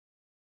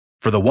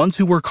For the ones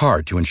who work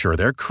hard to ensure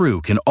their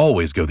crew can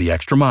always go the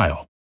extra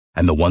mile,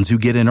 and the ones who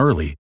get in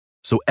early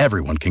so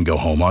everyone can go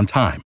home on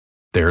time,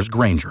 there's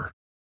Grainger,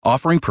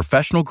 offering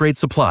professional-grade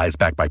supplies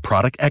backed by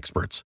product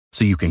experts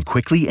so you can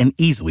quickly and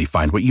easily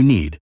find what you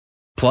need.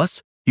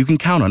 Plus, you can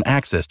count on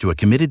access to a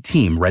committed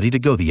team ready to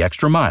go the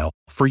extra mile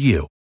for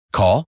you.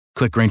 Call,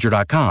 click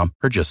Grainger.com,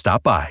 or just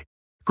stop by.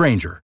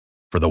 Grainger,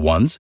 for the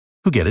ones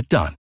who get it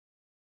done.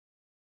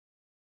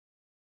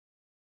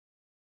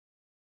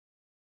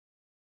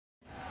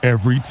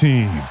 Every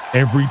team,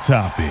 every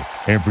topic,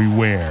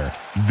 everywhere.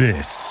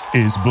 This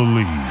is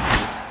Believe.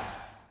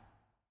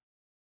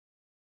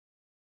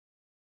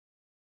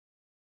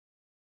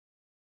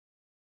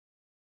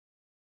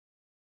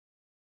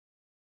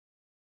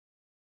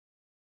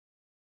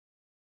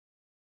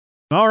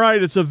 All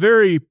right, it's a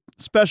very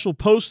special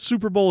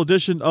post-Super Bowl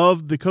edition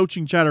of the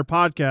Coaching Chatter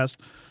podcast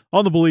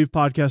on the Believe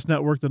Podcast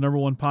Network, the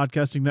 #1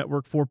 podcasting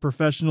network for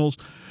professionals.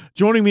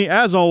 Joining me,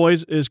 as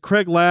always, is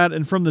Craig Ladd,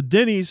 and from the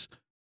Denny's,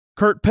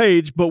 Kurt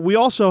Page. But we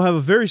also have a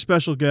very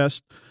special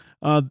guest.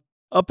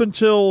 Up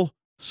until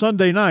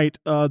Sunday night,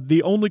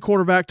 the only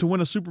quarterback to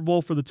win a Super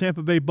Bowl for the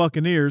Tampa Bay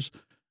Buccaneers.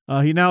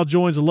 He now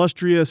joins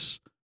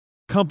illustrious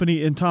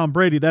company in Tom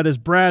Brady. That is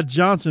Brad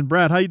Johnson.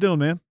 Brad, how you doing,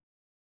 man?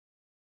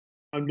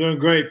 I'm doing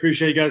great.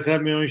 Appreciate you guys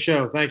having me on your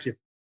show. Thank you.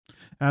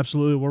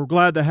 Absolutely. We're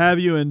glad to have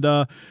you, and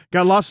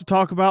got lots to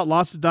talk about,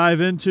 lots to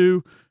dive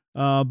into,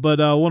 but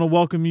I want to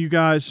welcome you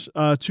guys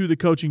to the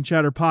Coaching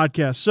Chatter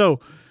podcast. So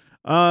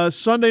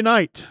Sunday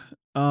night,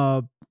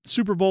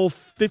 Super Bowl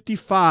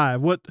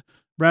 55.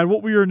 Brad,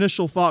 what were your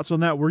initial thoughts on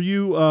that? Were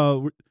you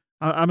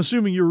I'm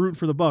assuming you were rooting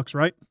for the Bucs,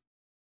 right?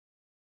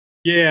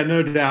 Yeah,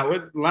 no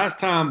doubt. Last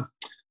time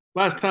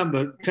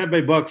the Tampa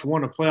Bay Bucs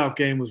won a playoff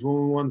game was when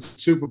we won the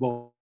Super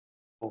Bowl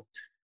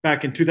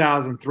back in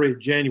 2003,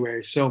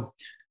 January. So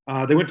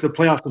they went to the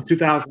playoffs in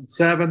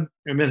 2007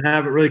 and then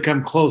haven't really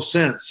come close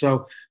since.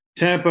 So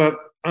Tampa,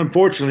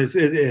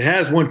 unfortunately, it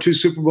has won 2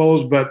 Super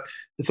Bowls, but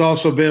it's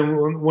also been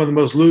one of the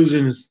most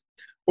losing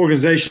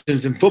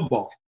organizations in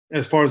football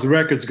as far as the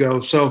records go.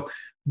 So,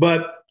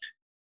 but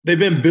they've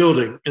been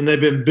building.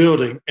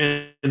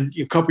 And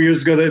a couple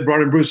years ago, they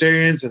brought in Bruce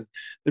Arians, and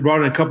they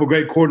brought in a couple of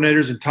great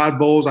coordinators, and Todd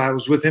Bowles. I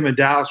was with him in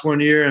Dallas one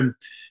year,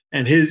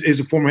 and he's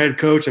a former head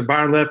coach, and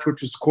Byron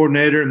Leftwich was the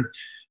coordinator.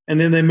 And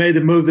then they made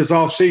the move this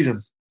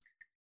offseason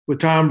with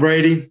Tom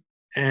Brady.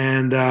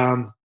 And,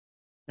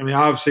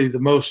 obviously the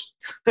most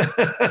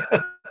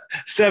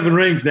 7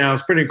 rings now.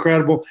 It's pretty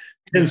incredible.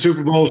 10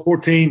 Super Bowls,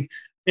 14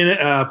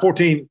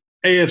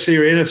 AFC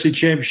or NFC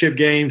championship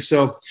games.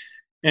 So,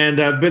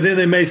 but then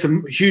they made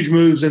some huge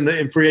moves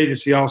in free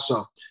agency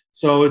also.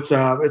 So it's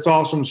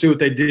awesome to see what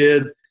they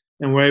did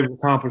and were able to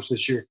accomplish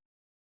this year.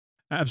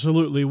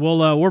 Absolutely.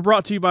 Well, we're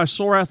brought to you by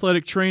Soar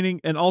Athletic Training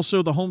and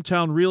also the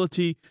Hometown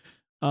Realty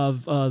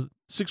of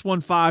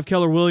 615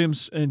 Keller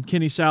Williams and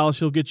Kenny Salas.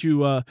 He'll get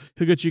you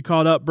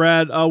caught up,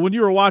 Brad. When you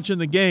were watching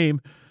the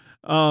game,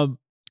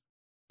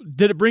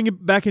 did it bring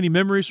back any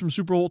memories from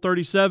Super Bowl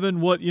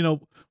 37? What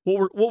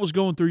was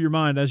going through your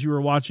mind as you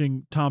were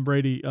watching Tom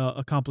Brady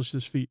accomplish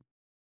this feat?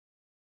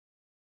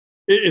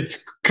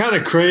 It's kind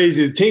of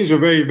crazy. The teams were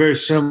very, very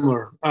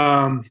similar.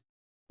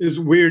 It was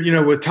weird,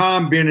 with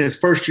Tom being in his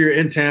first year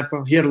in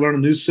Tampa, he had to learn a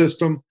new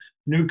system,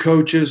 new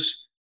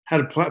coaches, how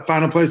to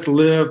find a place to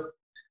live,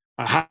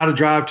 how to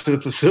drive to the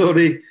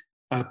facility,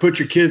 put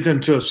your kids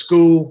into a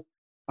school.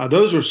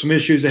 Those were some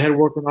issues they had to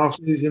work on off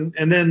season.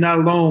 And then not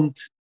alone,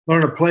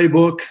 learn a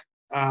playbook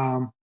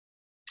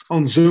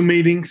on Zoom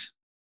meetings,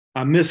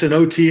 missing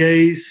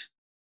OTAs,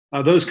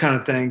 those kind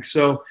of things.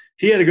 So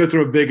he had to go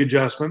through a big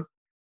adjustment.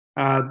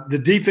 The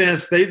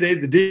defense,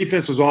 the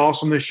defense was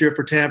awesome this year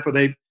for Tampa.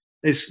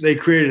 They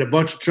created a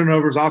bunch of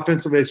turnovers.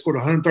 Offensively, they scored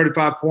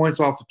 135 points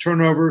off of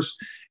turnovers.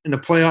 In the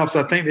playoffs,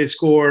 I think they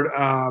scored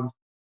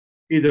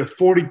either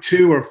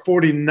 42 or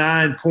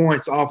 49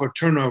 points off of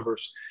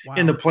turnovers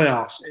in the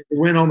playoffs. They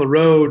went on the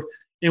road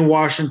in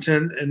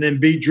Washington and then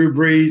beat Drew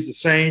Brees, the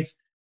Saints,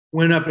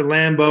 went up at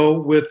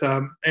Lambeau with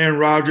Aaron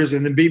Rodgers,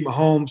 and then beat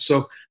Mahomes.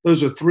 So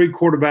those are 3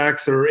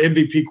 quarterbacks that are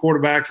MVP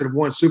quarterbacks that have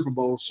won Super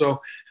Bowls.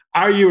 So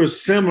our year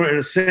was similar in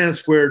a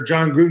sense where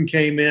John Gruden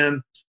came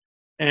in,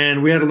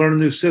 and we had to learn a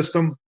new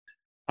system.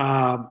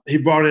 He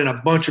brought in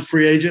a bunch of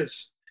free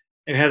agents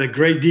and had a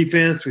great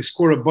defense. We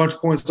scored a bunch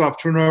of points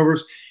off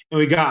turnovers, and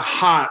we got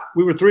hot.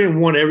 We were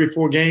 3-1 every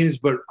 4 games,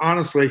 but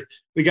honestly,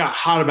 we got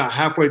hot about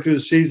halfway through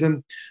the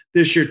season.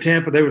 This year,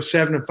 Tampa, they were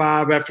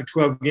 7-5 after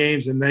 12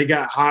 games, and they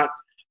got hot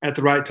at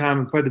the right time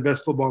and played the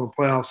best football in the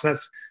playoffs.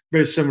 That's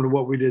very similar to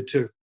what we did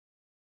too.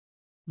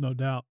 No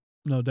doubt.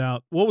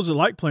 What was it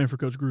like playing for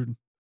Coach Gruden?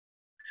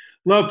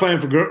 Love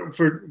playing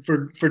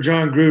for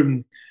John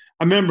Gruden.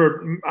 I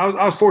remember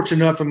I was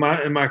fortunate enough in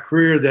my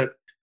career that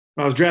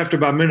when I was drafted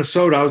by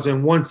Minnesota, I was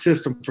in one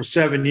system for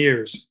 7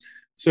 years.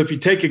 So if you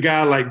take a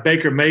guy like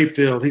Baker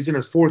Mayfield, he's in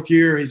his 4th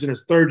year, he's in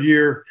his 3rd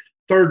year,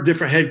 3rd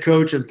different head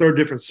coach and 3rd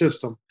different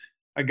system.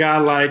 A guy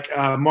like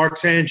Mark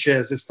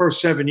Sanchez, his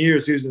first 7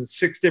 years, he was in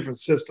 6 different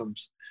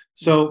systems.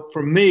 So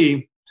for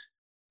me,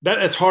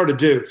 that's hard to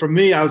do. For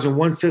me, I was in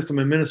one system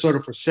in Minnesota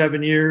for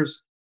 7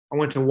 years. I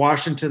went to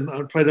Washington.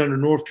 I played under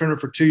North Turner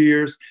for 2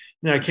 years.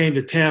 Then I came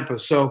to Tampa.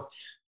 So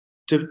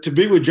to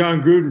be with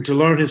John Gruden, to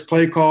learn his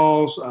play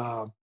calls,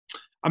 I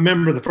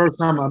remember the first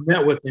time I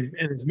met with him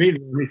in his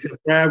meeting room, he said,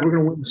 Brad, we're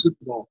going to win the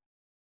Super Bowl.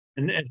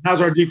 And how's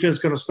our defense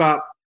going to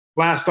stop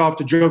blast off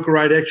the Joker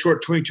right, X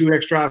short, 22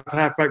 X drive,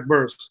 halfback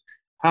burst?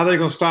 How are they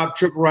going to stop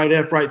triple right,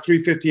 F right,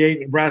 358,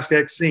 Nebraska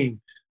X seam?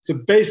 So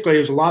basically,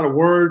 there's a lot of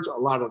words, a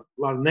lot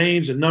of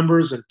names and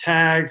numbers and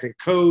tags and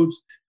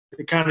codes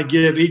to kind of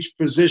give each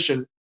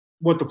position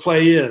what the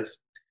play is.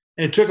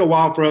 And it took a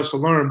while for us to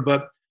learn,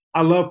 but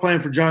I love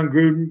playing for John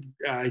Gruden.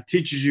 He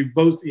teaches you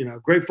both,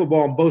 great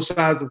football on both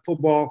sides of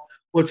football.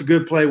 What's a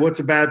good play? What's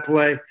a bad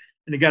play?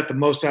 And he got the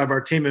most out of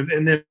our team,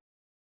 and then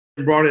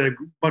brought in a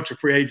bunch of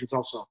free agents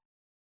also.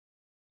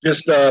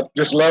 Just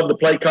love the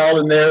play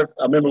calling there.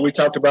 I remember we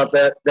talked about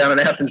that down in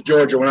Athens,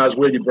 Georgia, when I was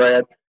with you,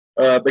 Brad.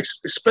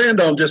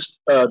 Expand on just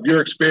your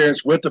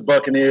experience with the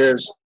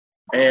Buccaneers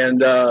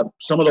and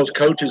some of those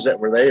coaches that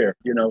were there.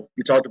 You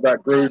talked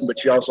about Gruden,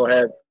 but you also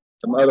had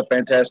some other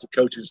fantastic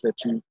coaches that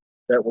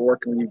were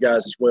working with you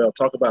guys as well.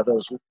 Talk about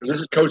those, because this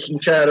is Coaching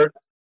Chatter,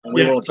 and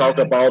we want to talk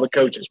about all the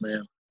coaches,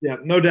 man. Yeah,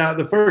 no doubt.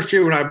 The first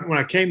year when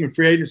I came in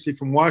free agency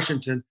from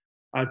Washington,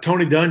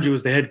 Tony Dungy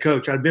was the head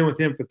coach. I'd been with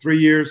him for 3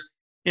 years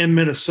in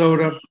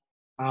Minnesota.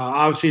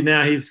 Obviously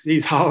now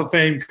he's Hall of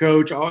Fame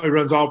coach. He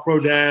runs All Pro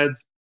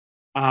Dads.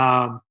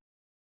 One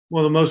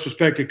of the most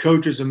respected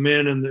coaches and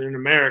men in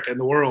America, in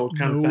the world,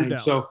 kind of thing. Doubt.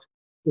 So it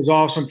was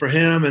awesome for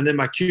him. And then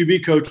my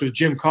QB coach was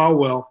Jim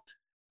Caldwell.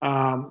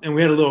 And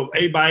we had a little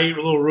 8x8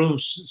 little room,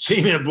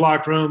 cement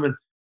block room.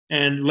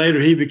 And later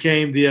he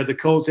became the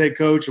Colts head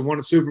coach and won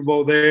a Super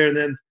Bowl there. And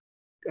then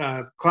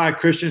Clyde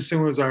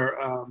Christensen was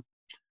our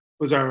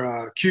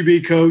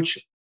QB coach,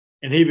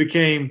 and he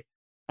became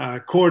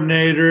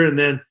coordinator. And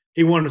then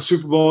he won the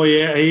Super Bowl.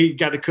 Yeah, he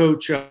got to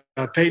coach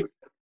Peyton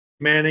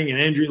Manning and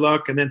Andrew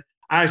Luck. And then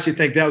I actually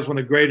think that was one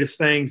of the greatest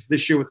things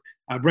this year with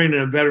bringing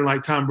in a veteran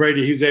like Tom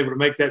Brady. He was able to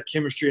make that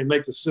chemistry and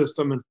make the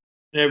system and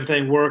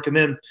everything work. And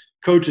then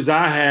coaches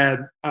I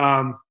had,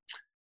 my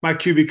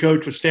QB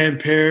coach was Stan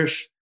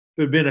Parrish,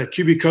 who had been a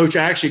QB coach.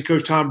 I actually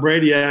coached Tom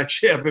Brady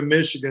actually up in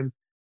Michigan.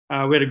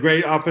 We had a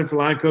great offensive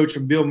line coach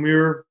from Bill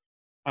Muir.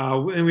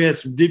 And we had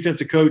some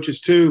defensive coaches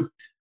too.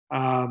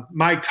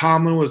 Mike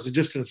Tomlin was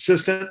just an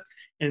assistant.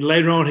 And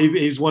later on,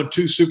 he's won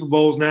 2 Super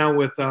Bowls now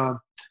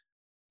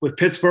with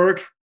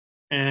Pittsburgh.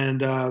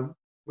 And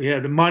we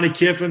had Monty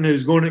Kiffin,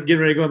 who's getting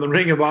ready to go in the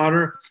Ring of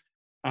Honor,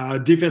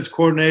 defense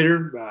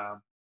coordinator.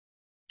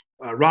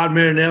 Rod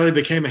Marinelli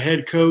became a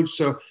head coach.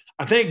 So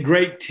I think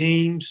great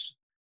teams,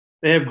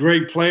 they have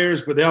great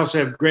players, but they also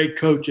have great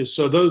coaches.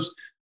 So those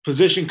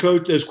position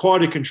coaches, those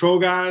quality control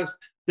guys,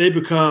 they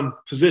become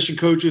position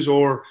coaches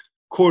or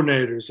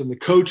coordinators. And the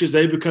coaches,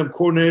 they become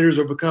coordinators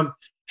or become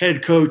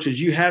head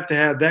coaches. You have to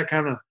have that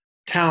kind of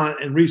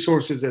talent and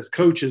resources as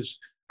coaches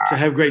to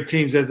have great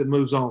teams as it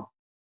moves on.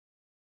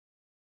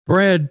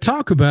 Brad,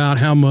 talk about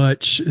how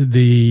much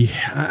the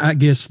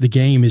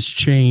game has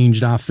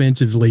changed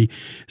offensively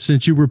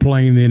since you were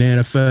playing in the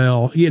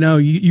NFL.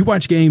 You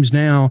watch games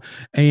now,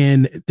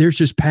 and there's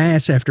just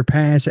pass after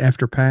pass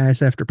after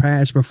pass after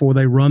pass before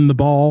they run the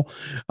ball.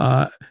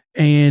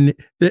 And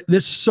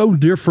that's so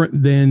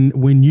different than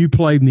when you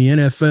played in the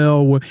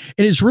NFL.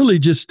 And it's really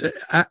just,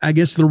 I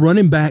guess the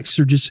running backs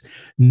are just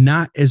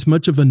not as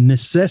much of a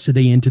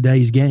necessity in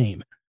today's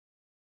game.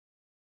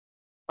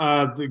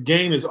 The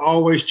game is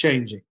always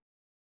changing.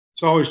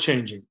 It's always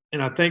changing.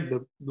 And I think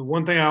the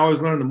one thing I always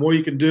learned, the more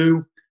you can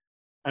do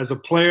as a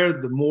player,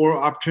 the more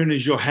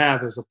opportunities you'll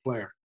have as a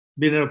player.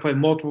 Being able to play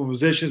multiple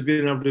positions,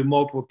 being able to do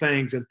multiple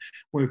things. And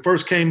when we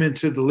first came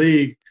into the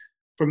league,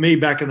 for me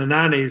back in the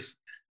 90s,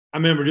 I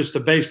remember just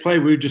the base play,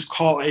 we would just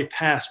call a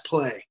pass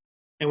play.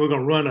 And we're going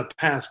to run a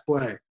pass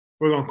play.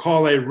 We're going to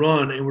call a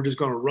run, and we're just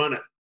going to run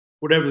it.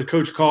 Whatever the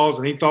coach calls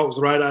and he thought was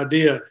the right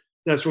idea,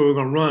 that's what we're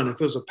going to run.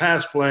 If it was a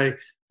pass play,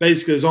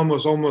 basically it's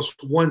almost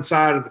one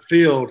side of the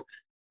field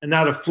and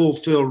not a full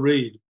field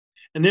read.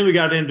 And then we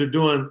got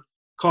into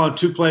calling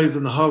 2 plays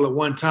in the huddle at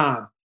one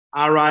time.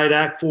 I ride,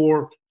 act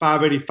 4,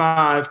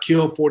 585,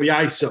 kill 40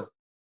 ISO.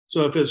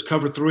 So if it's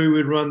cover 3,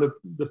 we'd run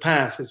the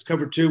pass. If it's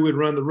cover 2, we'd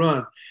run the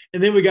run.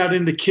 And then we got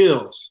into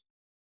kills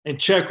and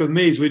check with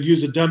me. So we'd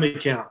use a dummy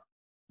count.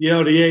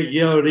 Yell to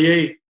the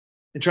 8,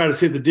 and try to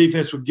see if the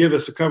defense would give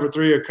us a cover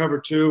 3 or cover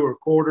 2 or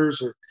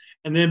quarters,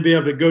 and then be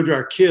able to go to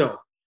our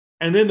kill.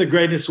 And then the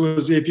greatness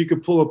was if you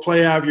could pull a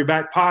play out of your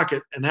back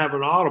pocket and have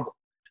an audible.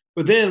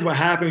 But then what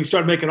happened, you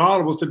started making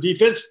audibles. The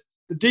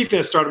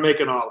defense started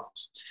making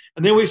audibles.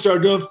 And then we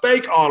started doing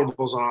fake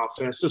audibles on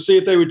offense to see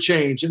if they would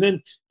change. And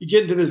then you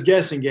get into this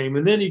guessing game.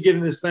 And then you get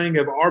in this thing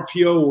of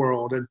RPO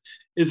world. And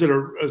is it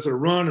a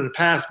run and a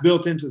pass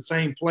built into the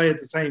same play at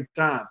the same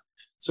time?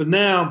 So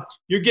now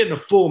you're getting a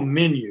full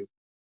menu.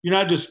 You're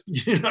not just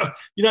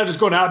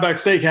going to Outback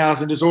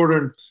Steakhouse and just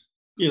ordering,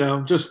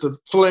 just the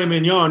filet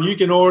mignon. You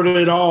can order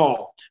it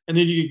all. And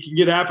then you can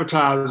get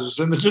appetizers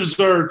and the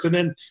desserts. And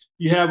then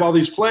you have all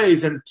these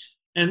plays. And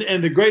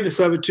And the greatness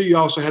of it too, you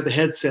also have the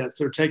headsets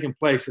that are taking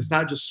place. It's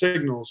not just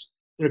signals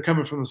that are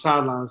coming from the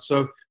sidelines.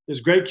 So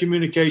there's great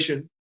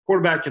communication.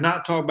 Quarterback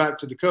cannot talk back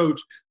to the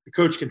coach. The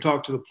coach can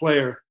talk to the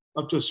player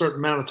up to a certain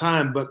amount of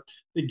time. But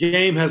the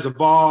game has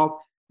evolved.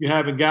 You're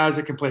having guys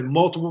that can play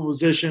multiple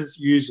positions,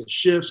 using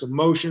shifts and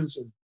motions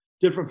and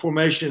different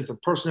formations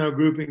and personnel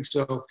grouping.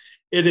 So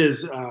it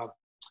is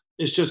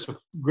it's just a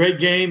great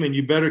game, and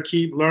you better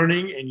keep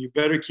learning, and you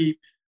better keep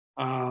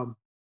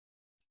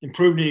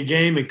improving your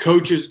game. And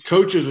coaches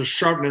are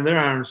sharpening their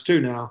irons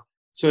too now.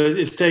 So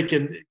it's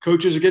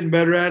coaches are getting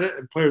better at it,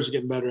 and players are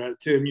getting better at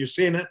it too. And you're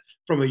seeing it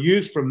from a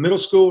youth, from middle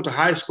school to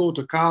high school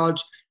to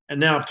college, and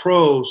now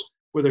pros,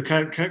 where they're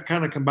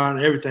kind of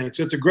combining everything.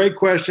 So it's a great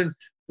question.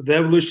 But the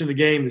evolution of the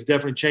game is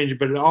definitely changing,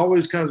 but it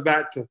always comes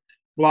back to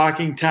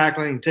blocking,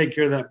 tackling, and take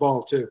care of that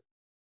ball too.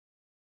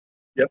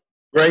 Yep.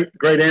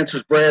 Great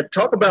answers, Brad.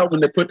 Talk about when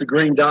they put the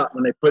green dot,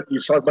 you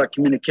talk about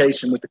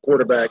communication with the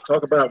quarterback.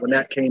 Talk about when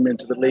that came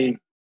into the league,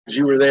 because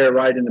you were there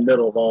right in the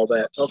middle of all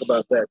that. Talk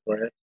about that,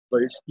 Brad,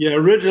 please. Yeah,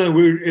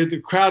 originally the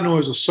crowd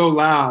noise was so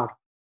loud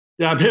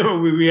that I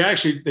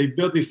remember they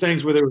built these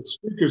things where there were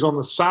speakers on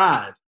the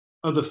side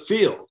of the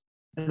field.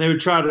 And they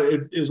would try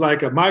to, it was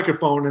like a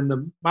microphone, and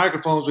the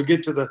microphones would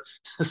get to the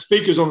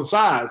speakers on the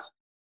sides.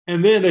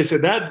 And then they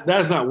said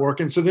that's not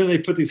working. So then they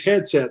put these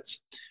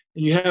headsets,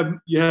 and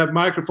you have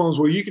microphones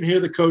where you can hear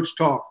the coach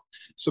talk.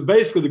 So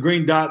basically the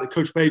green dot that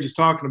Coach Page is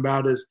talking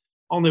about is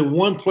only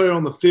one player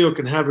on the field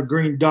can have a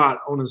green dot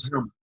on his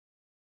helmet.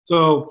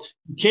 So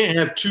you can't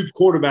have two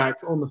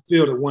quarterbacks on the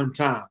field at one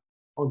time.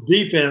 On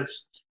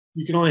defense,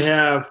 you can only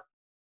have,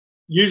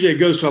 usually it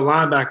goes to a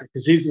linebacker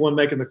because he's the one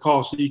making the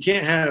call. So you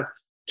can't have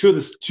two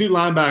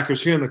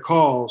linebackers hearing the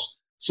calls.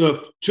 So if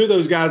two of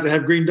those guys that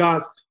have green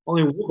dots,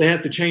 they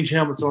have to change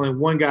helmets. Only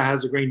one guy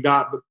has a green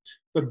dot.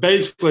 But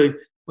basically,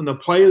 when the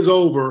play is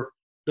over,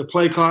 the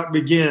play clock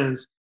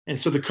begins, and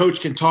so the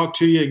coach can talk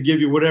to you and give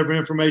you whatever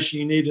information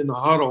you need in the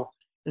huddle.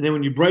 And then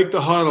when you break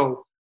the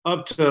huddle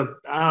up to,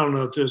 I don't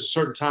know if there's a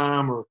certain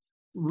time, or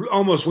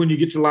almost when you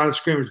get to the line of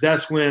scrimmage,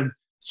 that's when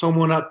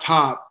someone up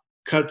top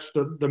cuts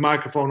the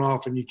microphone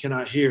off and you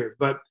cannot hear it.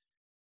 But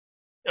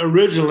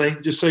originally,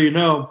 just so you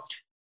know,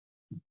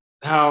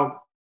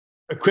 how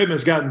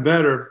equipment's gotten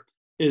better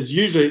is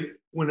usually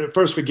when it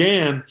first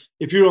began,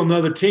 if you're on the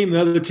other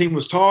team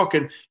was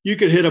talking, you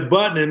could hit a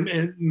button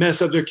and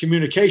mess up their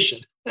communication.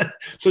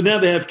 So now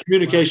they have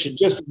communication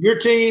just for your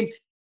team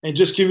and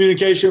just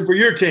communication for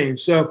your team.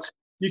 So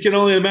you can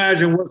only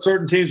imagine what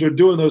certain teams were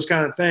doing those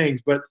kind of things,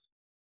 but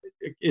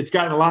it's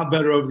gotten a lot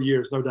better over the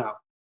years, no doubt.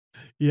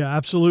 Yeah,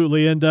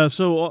 absolutely. And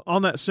so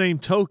on that same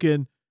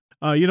token,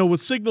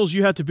 with signals,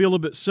 you have to be a little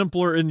bit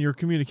simpler in your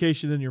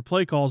communication and your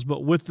play calls.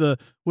 But with the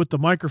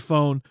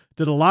microphone,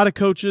 did a lot of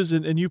coaches,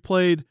 and you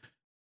played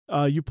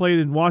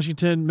in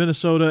Washington,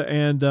 Minnesota,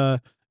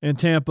 and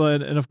Tampa,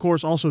 and of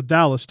course also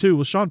Dallas too.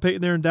 Was Sean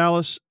Payton there in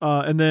Dallas?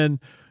 And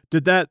then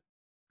did that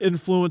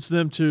influence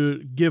them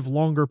to give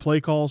longer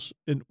play calls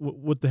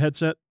with the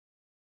headset?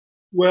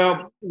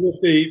 Well,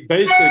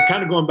 basically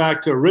kind of going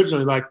back to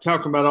originally, like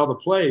talking about all the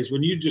plays,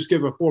 when you just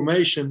give a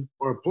formation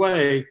or a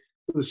play,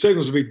 the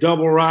signals would be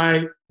double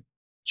right,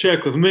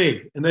 check with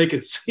me, and they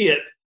could see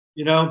it,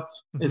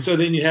 Mm-hmm. And so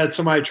then you had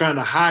somebody trying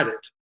to hide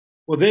it.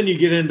 Well, then you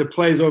get into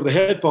plays over the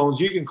headphones.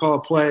 You can call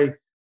a play.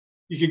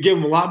 You could give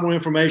them a lot more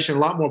information, a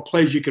lot more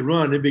plays you could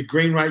run. It'd be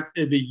green right.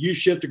 It'd be U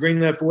shift to green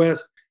left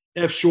west,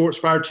 F short,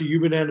 spiral to U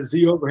banana,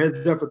 Z overhead,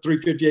 Z for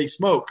 358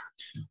 smoke.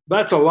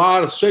 That's a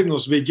lot of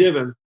signals to be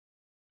given.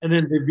 And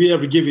then to be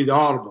able to give you the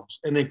audibles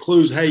and then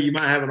clues, hey, you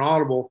might have an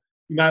audible.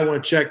 You might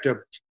want to check to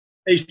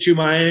H2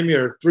 Miami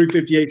or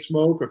 358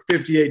 smoke or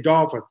 58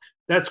 Dolphin.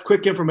 That's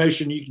quick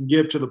information you can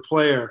give to the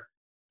player.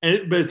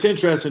 But it's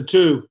interesting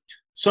too.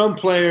 Some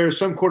players,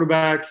 some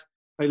quarterbacks,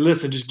 hey,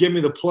 listen, just give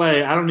me the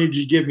play. I don't need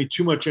you to give me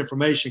too much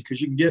information,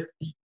 because you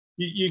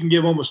can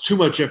give almost too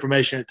much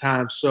information at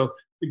times. So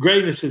the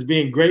greatness is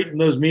being great in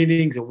those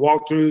meetings and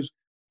walkthroughs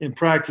in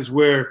practice,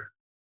 where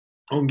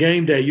on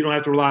game day you don't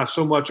have to rely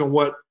so much on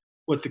what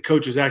the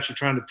coach is actually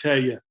trying to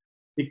tell you,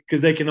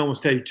 because they can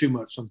almost tell you too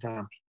much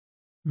sometimes.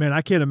 Man,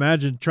 I can't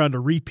imagine trying to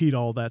repeat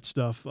all that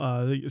stuff.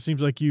 It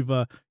seems like you've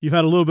had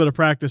a little bit of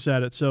practice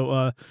at it.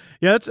 So,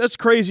 yeah, that's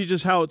crazy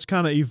just how it's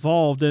kind of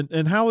evolved.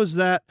 And how is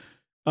that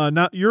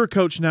now you're a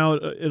coach now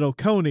at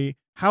Oconee.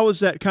 How has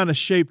that kind of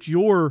shaped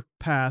your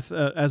path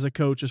as a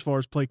coach as far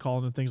as play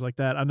calling and things like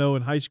that? I know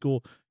in high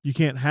school you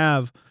can't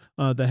have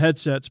the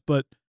headsets,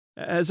 but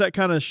has that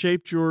kind of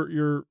shaped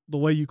the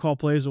way you call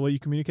plays, the way you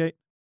communicate?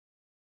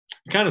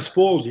 It kind of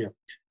spoils you.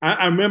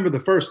 I remember the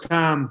first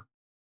time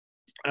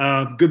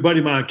good buddy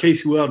of mine,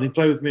 Casey Weldon, he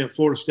played with me at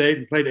Florida State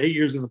and played 8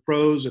 years in the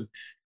pros. And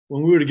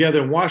when we were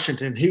together in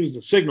Washington, he was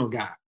the signal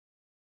guy.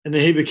 And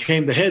then he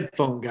became the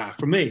headphone guy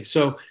for me.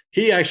 So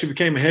he actually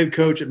became a head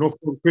coach at North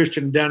Florida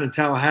Christian down in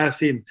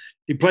Tallahassee. And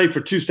he played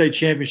for 2 state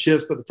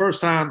championships. But the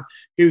first time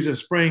he was in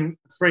spring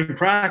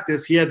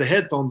practice, he had the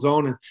headphones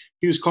on and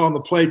he was calling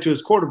the play to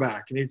his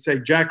quarterback. And he'd say,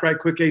 jack right,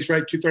 quick ace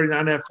right,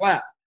 239 F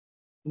flat.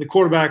 And the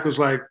quarterback was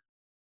like,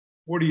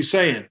 what are you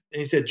saying? And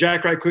he said,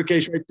 jack right, quick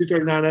case right,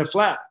 239 F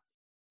flat.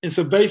 And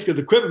so basically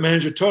the equipment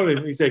manager told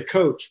him, he said,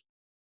 Coach,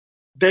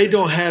 they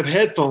don't have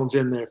headphones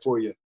in there for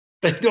you.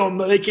 They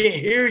can't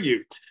hear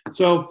you.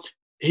 So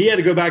he had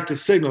to go back to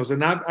signals.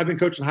 And I've been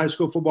coaching high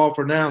school football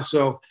for now.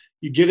 So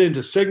you get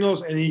into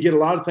signals and you get a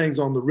lot of things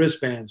on the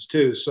wristbands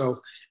too.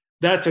 So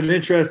that's an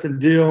interesting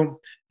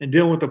deal, and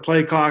dealing with the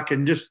play clock,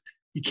 and just,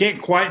 you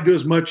can't quite do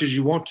as much as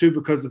you want to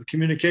because of the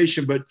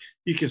communication, but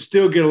you can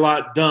still get a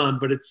lot done,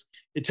 but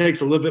it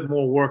takes a little bit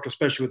more work,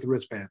 especially with the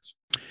wristbands.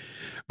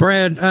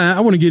 Brad, I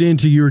want to get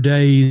into your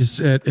days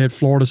at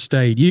Florida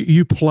State.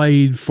 You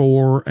played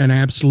for an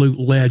absolute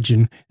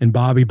legend in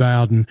Bobby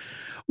Bowden.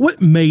 What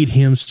made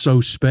him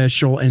so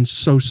special and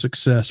so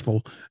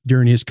successful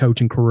during his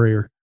coaching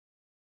career?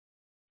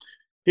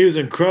 He was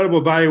an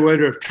incredible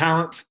evaluator of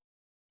talent.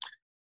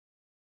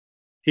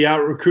 He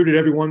out-recruited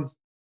everyone.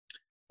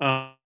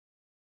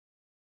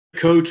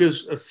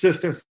 Coaches,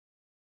 assistants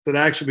that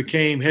actually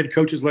became head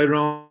coaches later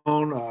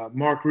on,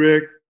 Mark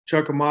Richt,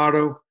 Chuck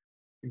Amato,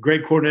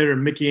 great coordinator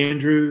Mickey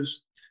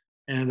Andrews,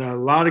 and a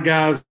lot of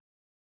guys,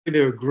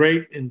 they were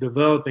great in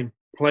developing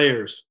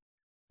players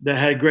that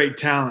had great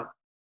talent.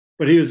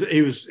 But it was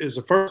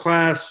a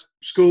first-class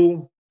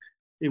school.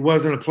 It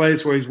wasn't a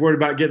place where he's worried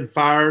about getting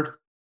fired.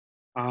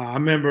 I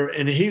remember,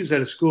 and he was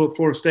at a school at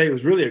Florida State. It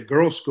was really a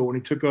girls' school when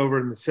he took over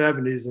in the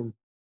 70s,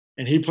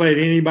 and he played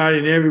anybody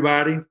and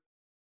everybody.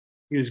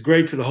 He was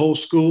great to the whole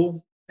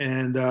school,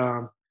 and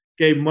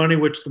gave money,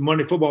 which the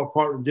money football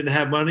department didn't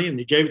have money, and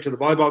he gave it to the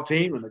volleyball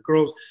team and the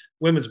girls'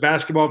 women's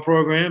basketball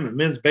program and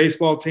men's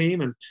baseball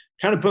team, and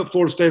kind of put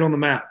Florida State on the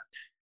map.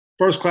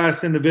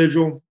 First-class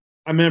individual.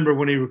 I remember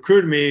when he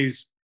recruited me,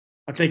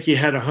 I think he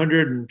had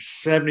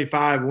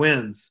 175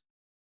 wins.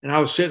 And I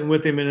was sitting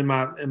with him in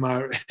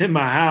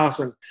my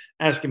house and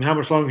asked him how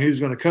much longer he was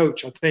going to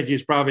coach. I think he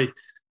was probably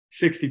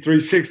 63,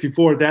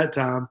 64 at that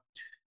time.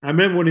 I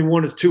remember when he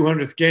won his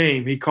 200th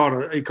game, he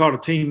called a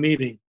team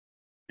meeting,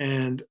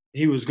 and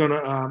he was going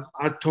to.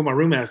 I told my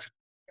roommate,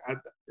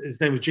 his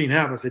name was Gene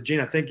Half. I said, Gene,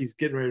 I think he's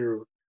getting ready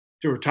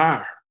to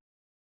retire.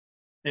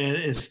 And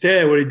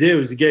instead, what he did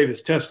was he gave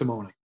his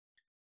testimony,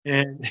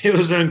 and it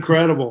was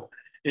incredible.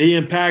 He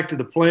impacted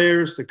the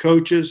players, the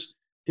coaches.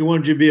 He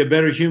wanted you to be a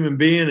better human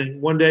being and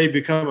one day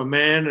become a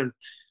man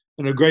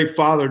and a great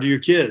father to your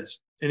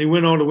kids. And he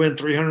went on to win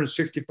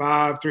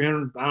 365, I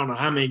don't know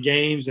how many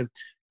games. And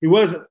he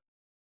wasn't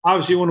 –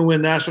 obviously he wanted to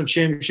win national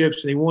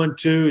championships, and he won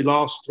 2. He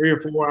lost 3 or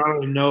 4, I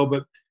don't even know.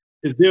 But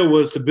his deal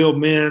was to build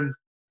men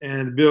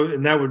and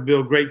that would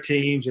build great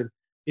teams. And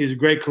he's a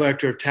great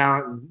collector of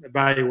talent and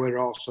evaluator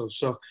also.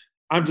 So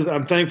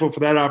I'm thankful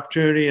for that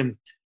opportunity, and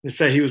to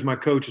say he was my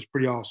coach is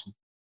pretty awesome.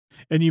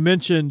 And you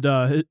mentioned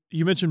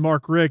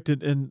Mark Richt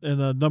and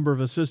a number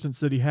of assistants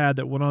that he had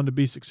that went on to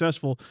be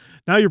successful.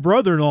 Now your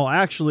brother-in-law,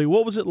 actually,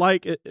 what was it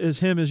like as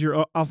him as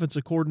your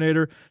offensive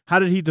coordinator? How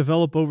did he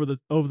develop over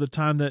the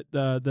time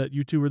that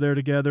you two were there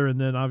together,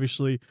 and then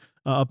obviously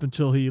up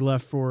until he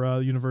left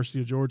for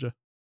University of Georgia?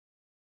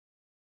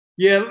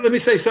 Yeah, let me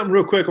say something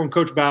real quick on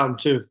Coach Bowden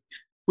too.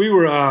 We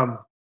were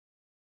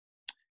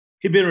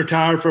he'd been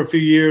retired for a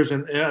few years,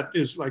 and it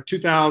was like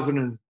 2000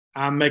 and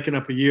I'm making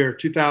up a year,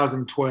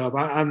 2012.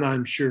 I'm not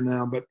even sure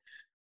now,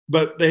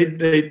 but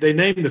they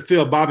named the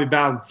field Bobby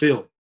Bowden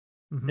Field.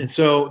 Mm-hmm. And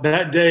so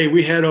that day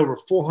we had over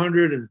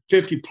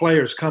 450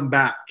 players come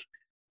back.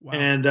 Wow.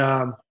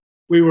 And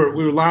we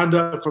were lined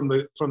up from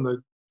the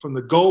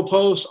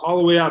goalpost all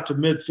the way out to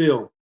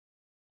midfield.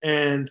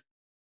 And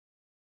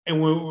we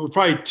were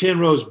probably 10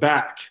 rows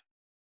back.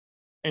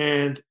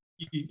 And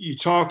you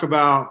talk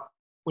about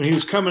when he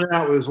was coming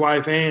out with his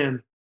wife,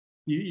 Ann,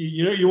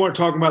 you weren't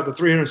talking about the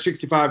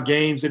 365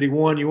 games that he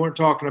won. You weren't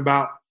talking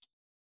about,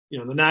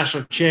 the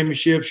national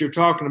championships. We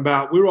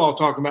were all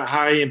talking about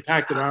how he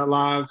impacted our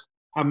lives,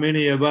 how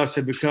many of us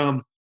had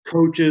become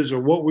coaches,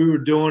 or what we were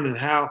doing, and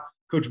how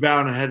Coach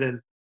Bowden had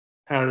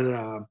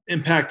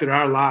impacted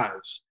our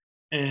lives.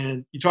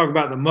 And you talk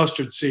about the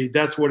mustard seed,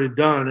 that's what it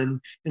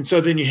done. And so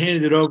then you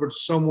handed it over to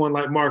someone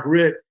like Mark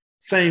Richt,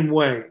 same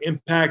way,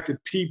 impacted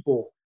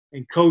people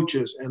and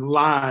coaches and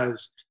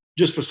lives,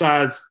 just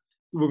besides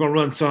we're going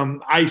to run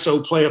some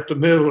ISO play up the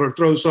middle or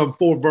throw some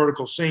 4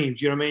 vertical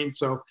seams. You know what I mean?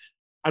 So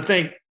I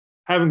think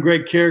having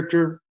great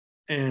character,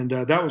 and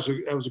that was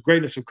a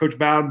greatness of Coach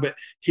Bowden. But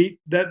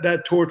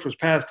that torch was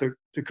passed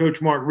to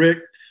Coach Mark Richt,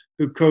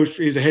 who coached.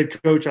 He's a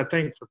head coach, I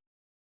think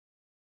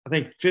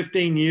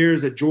 15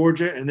 years at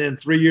Georgia, and then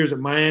 3 years at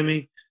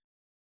Miami.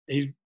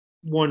 He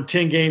won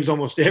 10 games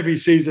almost every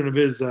season of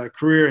his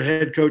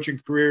head coaching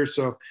career.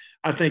 So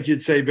I think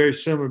you'd say very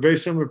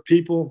similar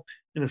people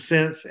in a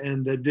sense,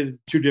 and they did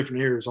 2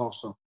 different areas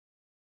also.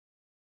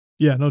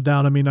 Yeah, no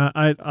doubt. I mean,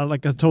 I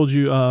like I told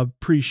you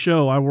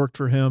pre-show, I worked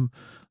for him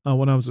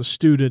when I was a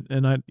student,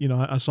 and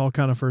I saw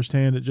kind of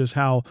firsthand at just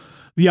how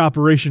the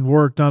operation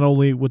worked, not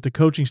only with the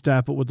coaching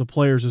staff but with the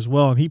players as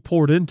well. And he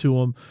poured into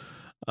them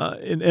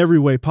in every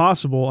way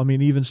possible. I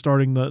mean, even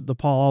starting the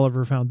Paul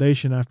Oliver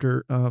Foundation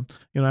after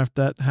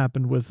that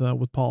happened with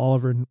Paul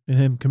Oliver and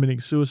him committing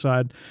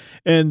suicide.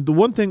 And the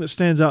one thing that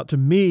stands out to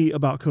me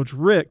about Coach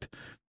Richt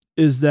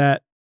is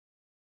that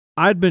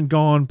I'd been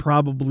gone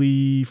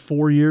probably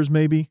 4 years,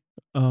 maybe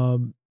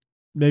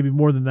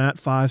more than that,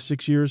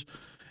 5-6 years.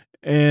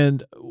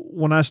 And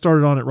when I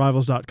started on at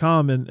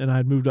Rivals.com and I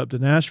had moved up to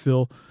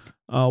Nashville,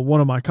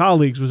 one of my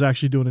colleagues was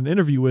actually doing an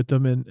interview with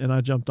them, and I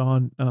jumped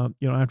on,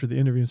 after the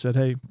interview and said,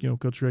 "Hey,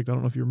 Coach Richt, I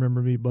don't know if you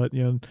remember me, but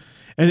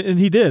and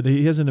he did.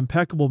 He has an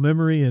impeccable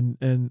memory,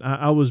 and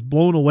I was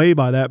blown away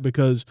by that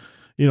because,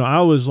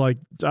 I was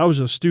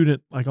a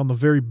student like on the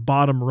very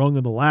bottom rung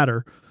of the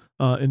ladder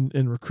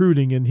in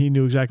recruiting, and he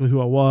knew exactly who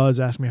I was,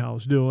 asked me how I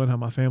was doing, how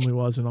my family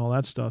was, and all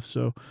that stuff.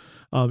 So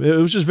it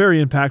was just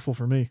very impactful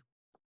for me.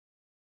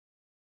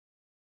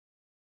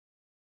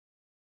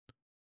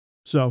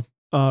 So.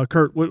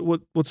 Kurt,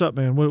 what's up,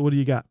 man? What do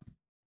you got?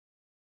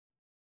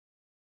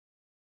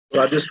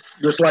 Well, I just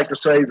like to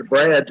say to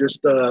Brad, just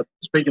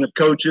speaking of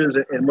coaches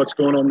and what's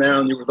going on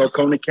now with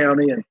Oconee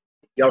County, and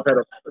y'all have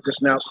had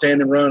just an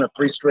outstanding run of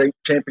 3 straight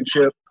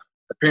championship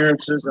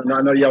appearances, and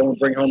I know y'all want to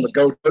bring home the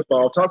GOAT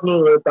football. Talk a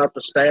little bit about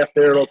the staff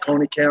there at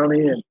Oconee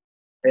County and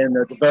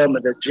the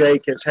development that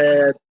Jake has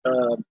had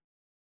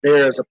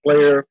there as a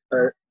player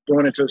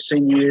going into a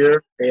senior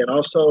year, and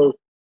also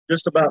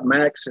just about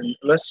Max. And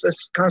let's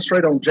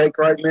concentrate on Jake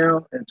right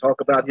now and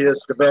talk about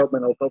his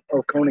development of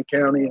Oconee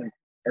County and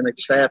the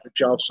staff that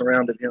y'all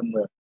surrounded him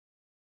with.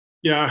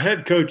 Yeah, our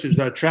head coach is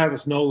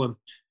Travis Nolan.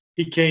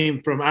 He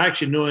came from – I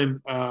actually knew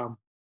him.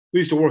 We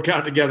used to work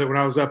out together when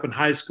I was up in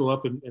high school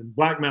up in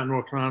Black Mountain,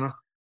 North Carolina.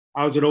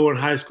 I was at Owen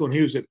High School, and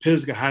he was at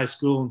Pisgah High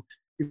School. And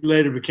he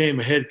later became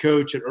a head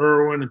coach at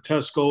Irwin and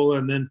Tuscola,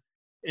 and then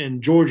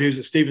in Georgia, he was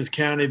at Stevens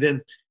County.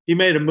 Then he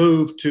made a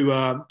move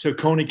to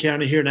Coney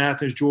County here in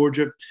Athens,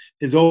 Georgia.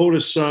 His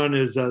oldest son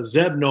is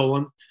Zeb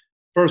Nolan.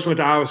 First went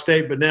to Iowa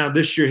State, but now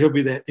this year he'll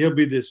be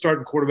the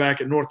starting quarterback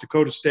at North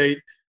Dakota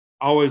State.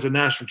 Always a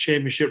national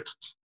championship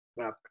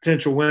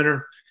potential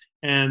winner.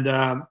 And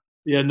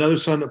he had another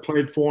son that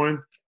played for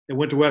him. That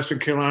went to Western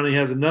Carolina. He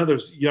has another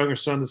younger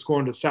son that's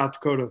going to South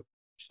Dakota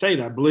State,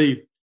 I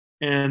believe.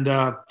 And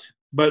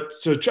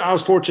so I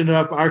was fortunate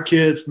enough. Our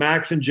kids,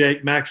 Max and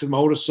Jake. Max is my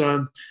oldest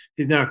son.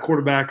 He's now a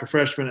quarterback, a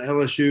freshman at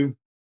LSU.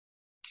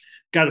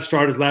 Got to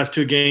start his last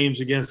 2 games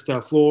against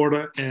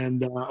Florida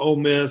and Ole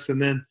Miss,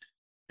 and then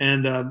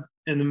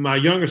my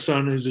younger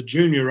son, who's a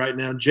junior right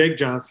now, Jake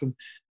Johnson.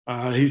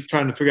 He's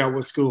trying to figure out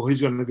what school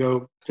he's going to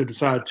go to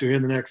decide to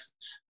in the next,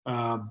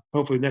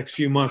 hopefully next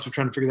few months. We're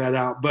trying to figure that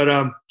out. But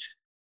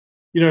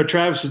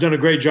Travis has done a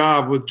great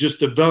job with just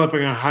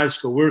developing our high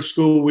school. We're a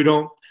school we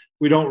don't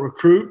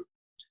recruit.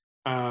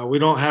 We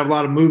don't have a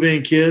lot of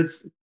move-in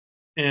kids,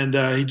 and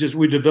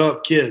we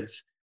develop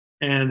kids,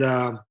 and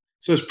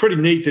so it's pretty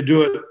neat to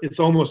do it. It's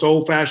almost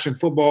old-fashioned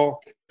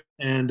football,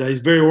 and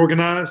he's very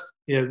organized.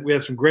 We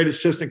have some great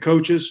assistant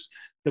coaches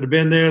that have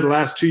been there the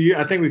last 2 years.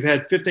 I think we've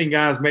had 15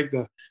 guys make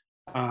the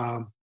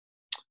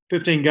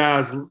 15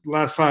 guys the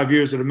last 5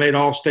 years that have made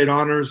all-state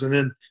honors, and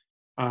then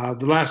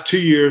the last 2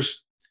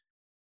 years.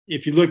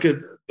 If you look at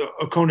the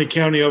Oconee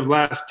County over the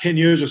last 10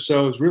 years or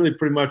so, it's really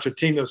pretty much a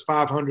team that's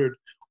 500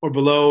 or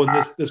below.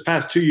 And this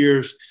past 2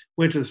 years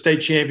went to the state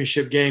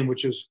championship game,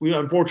 which is we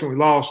unfortunately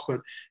lost, but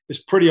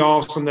it's pretty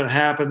awesome that it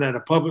happened at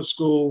a public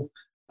school,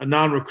 a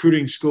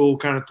non-recruiting school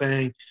kind of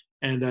thing,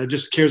 and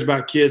just cares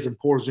about kids and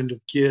pours into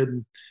the kid.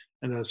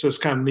 And so it's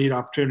kind of a neat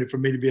opportunity for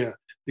me to be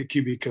the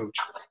QB coach.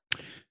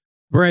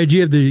 Brad,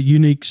 you have the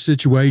unique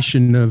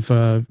situation of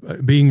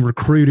being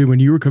recruited when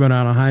you were coming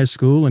out of high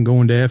school and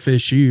going to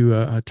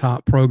FSU, a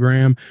top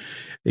program,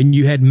 and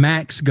you had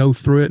Max go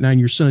through it. Now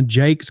your son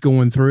Jake's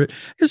going through it.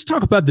 Let's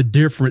talk about the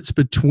difference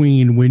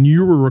between when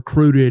you were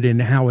recruited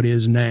and how it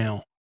is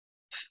now.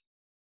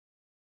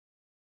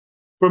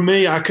 For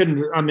me,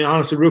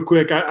 honestly, real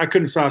quick, I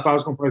couldn't decide if I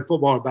was going to play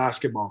football or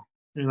basketball.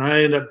 And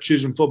I ended up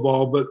choosing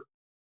football, but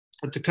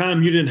at the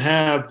time, you didn't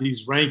have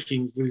these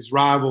rankings, these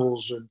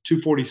rivals and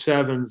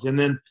 247s, and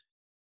then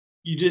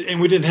we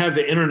didn't have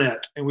the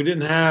internet, and we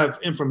didn't have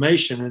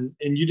information,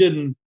 and you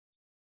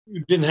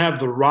didn't have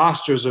the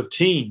rosters of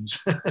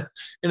teams.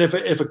 And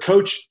if a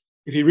coach,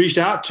 if he reached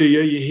out to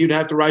you, he'd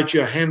have to write you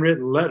a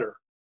handwritten letter.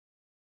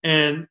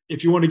 And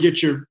if you want to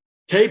get your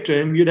tape to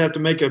him, you'd have to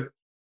make a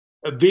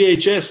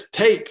VHS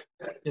tape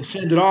and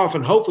send it off,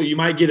 and hopefully you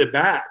might get it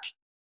back.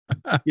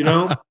 You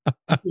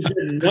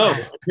didn't know.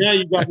 Now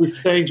you got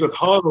these things with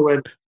Huddle,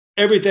 and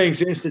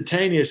everything's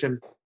instantaneous,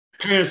 and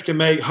parents can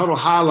make Huddle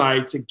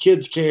highlights, and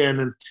kids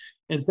can,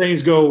 and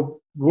things go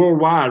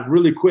worldwide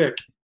really quick.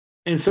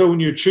 And so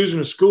when you're choosing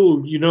a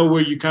school, you know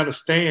where you kind of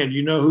stand.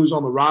 You know who's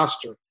on the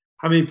roster,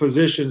 how many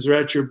positions are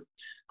at your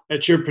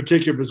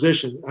particular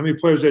position, how many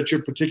players are at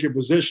your particular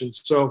position.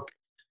 So,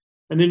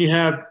 and then you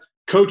have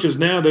coaches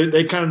now,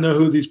 they kind of know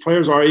who these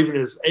players are, even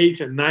as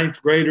 8th and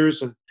 9th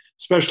graders, and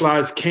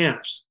specialized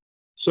camps.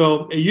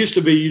 So it used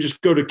to be you just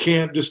go to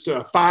camp, just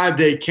a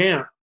 5-day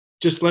camp.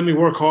 Just let me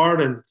work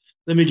hard and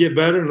let me get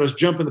better, and let's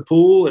jump in the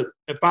pool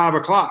at 5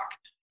 o'clock.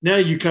 Now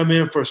you come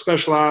in for a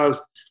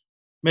specialized,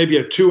 maybe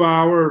a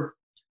 2-hour,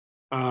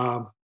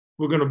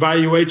 we're going to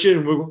evaluate you,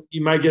 and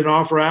you might get an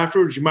offer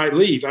afterwards. You might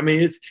leave. I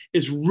mean,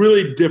 it's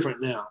really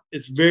different now.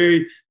 It's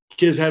very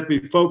kids have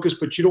to be focused,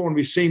 but you don't want to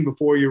be seen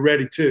before you're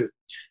ready to.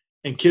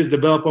 And kids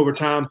develop over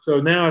time.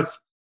 So now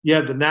you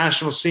have the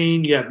national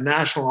scene, you have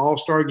national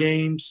all-star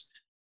games.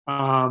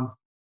 And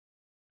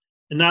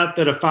not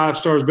that a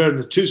 5-star is better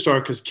than a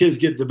 2-star, because kids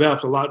get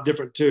developed a lot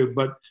different too.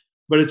 But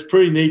it's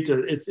pretty neat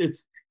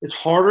it's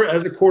harder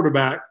as a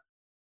quarterback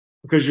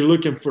because you're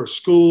looking for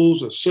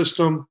schools, a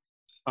system,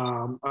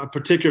 a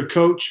particular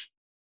coach.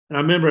 And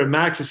I remember in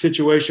Max's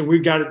situation, we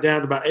got it down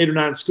to about 8 or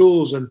 9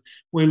 schools. And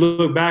when we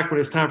look back when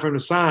it's time for him to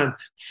sign,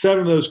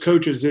 7 of those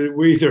coaches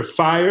were either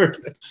fired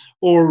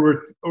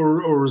or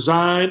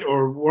resigned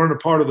or weren't a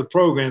part of the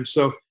program.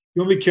 So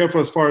you want to be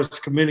careful as far as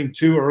committing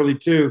too early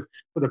too.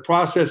 But the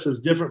process is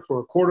different for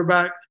a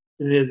quarterback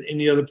than it is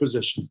any other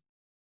position.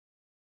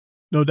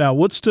 No doubt.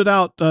 What stood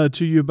out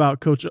to you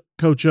about Coach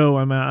O?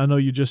 I mean, I know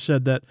you just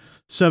said that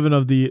 7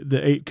 of the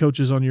 8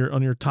 coaches on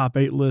your top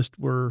 8 list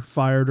were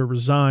fired or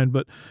resigned,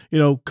 but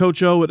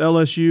Coach O at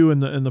LSU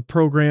and the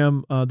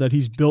program that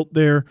he's built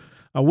there.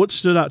 What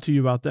stood out to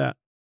you about that?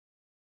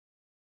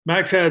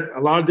 Max had a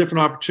lot of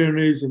different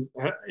opportunities, and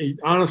he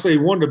honestly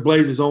wanted to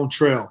blaze his own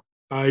trail.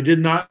 He did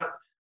not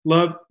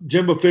love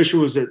Jimbo Fisher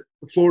was at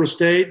Florida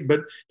State,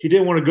 but he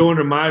didn't want to go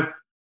under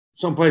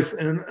someplace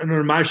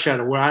under my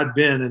shadow where I'd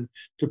been, and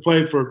to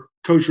play for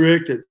Coach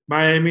Richt at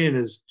Miami and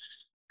his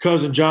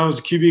cousin John was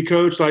the QB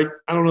coach. Like,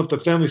 I don't know if the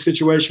family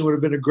situation would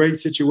have been a great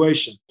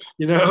situation,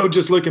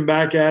 just looking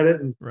back at it.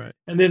 And, right.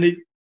 And then,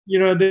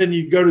 then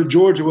you go to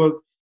Georgia.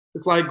 Well,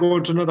 it's like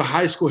going to another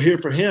high school here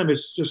for him.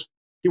 It's just,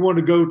 he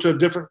wanted to go to a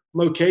different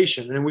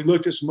location. And we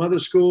looked at some other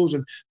schools,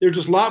 and there's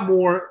just a lot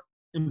more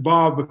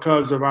involved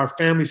because of our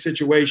family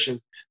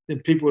situation than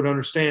people would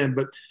understand.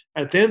 But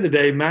at the end of the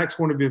day, Max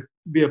wanted to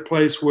be a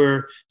place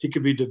where he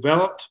could be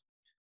developed,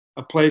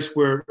 a place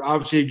where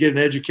obviously he'd get an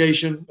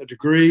education, a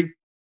degree,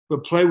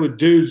 but play with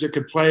dudes that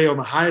could play on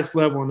the highest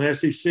level in the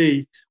SEC.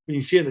 When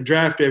you see it in the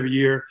draft every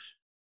year,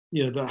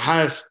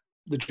 the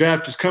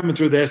draft is coming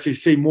through the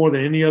SEC more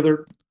than any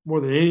other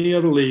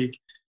league,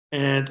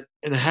 and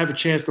have a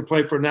chance to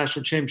play for a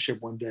national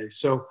championship one day.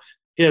 So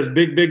he has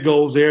big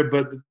goals there,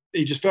 but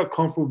he just felt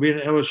comfortable being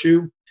at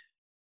LSU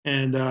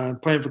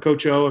and playing for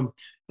Coach O. And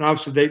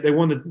obviously they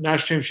won the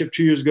national championship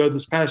 2 years ago.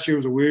 This past year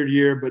was a weird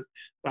year, but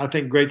I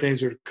think great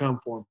things are to come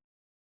for him.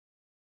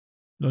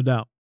 No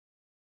doubt.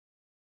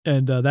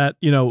 And that,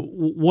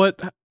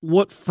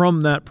 what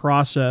from that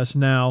process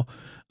now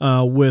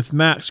with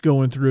Max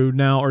going through,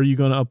 now are you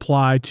going to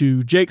apply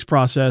to Jake's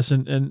process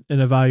and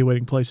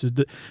evaluating places?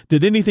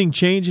 Did anything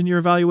change in your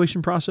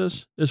evaluation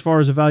process as far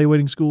as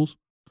evaluating schools?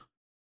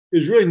 It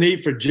was really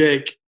neat for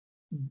Jake.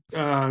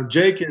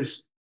 Jake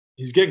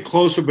he's getting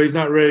closer, but he's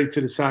not ready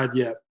to decide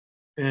yet.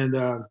 And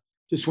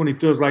just when he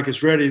feels like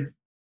it's ready,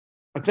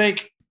 I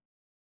think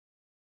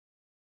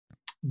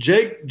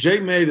Jake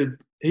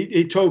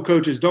he told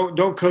coaches,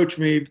 don't coach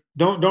me,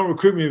 don't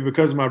recruit me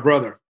because of my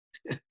brother.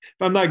 If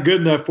I'm not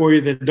good enough for you,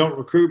 then don't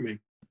recruit me.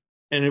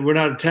 And we're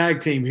not a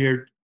tag team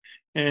here.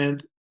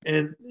 And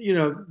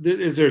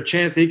is there a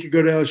chance that he could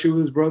go to LSU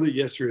with his brother?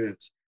 Yes, there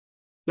is.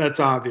 That's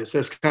obvious.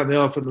 That's kind of the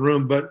elephant in the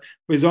room. But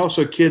he's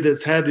also a kid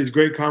that's had these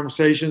great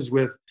conversations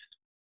with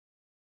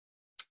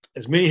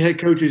as many head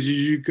coaches as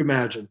you can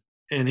imagine.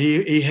 And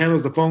he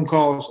handles the phone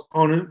calls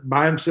on it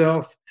by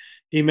himself.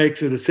 He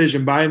makes a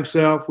decision by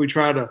himself. We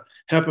try to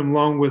help him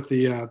along with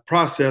the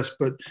process,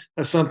 but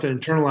that's something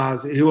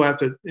internalized. He'll have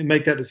to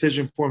make that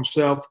decision for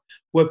himself,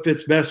 what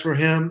fits best for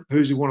him,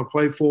 who's he want to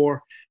play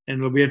for, and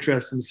it'll be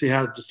interesting to see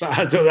how to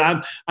decide.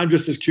 So I'm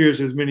just as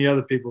curious as many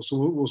other people. So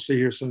we'll see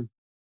here soon.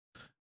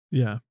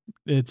 Yeah,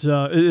 it's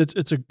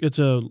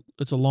a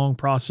long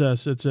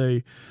process. It's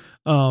a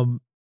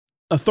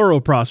thorough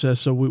process.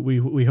 So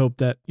we hope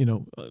that,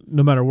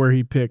 no matter where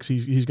he picks,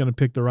 he's going to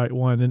pick the right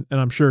one. And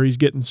I'm sure he's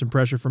getting some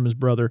pressure from his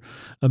brother,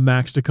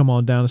 Max, to come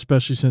on down,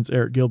 especially since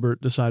Eric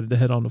Gilbert decided to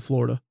head on to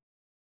Florida.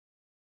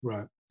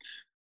 Right.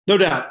 No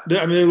doubt.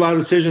 I mean, there are a lot of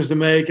decisions to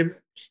make. And,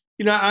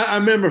 I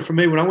remember for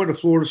me, when I went to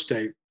Florida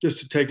State, just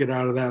to take it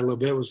out of that a little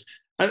bit,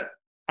 I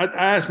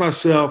asked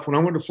myself when I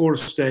went to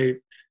Florida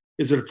State,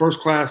 is it a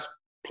first-class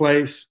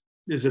place?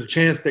 Is it a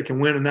chance they can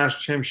win a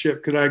national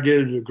championship? Could I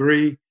get a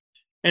degree?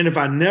 And if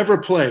I never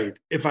played,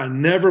 if I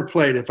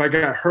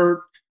got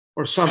hurt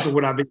or something,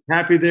 would I be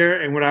happy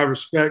there? And would I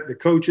respect the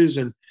coaches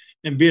and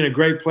be in a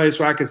great place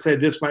where I could say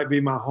this might be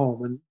my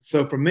home? And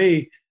so for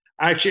me,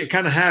 it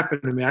kind of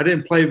happened to me. I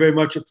didn't play very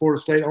much at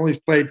Florida State. I only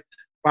played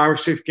 5 or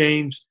 6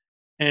 games.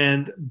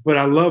 But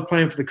I love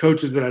playing for the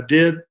coaches that I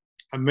did.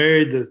 I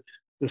married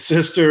the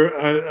sister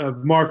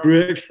of Mark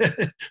Richt,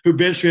 who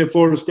benched me at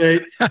Florida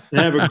State, and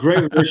have a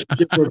great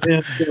relationship with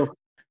him. So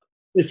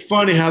it's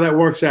funny how that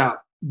works out.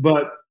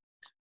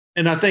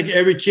 And I think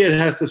every kid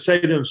has to say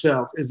to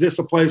himself, is this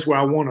a place where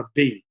I want to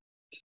be?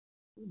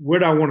 Where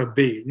do I want to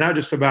be? Not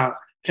just about,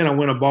 can I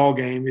win a ball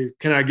game?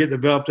 Can I get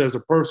developed as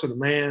a person, a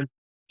man?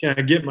 Can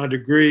I get my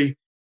degree?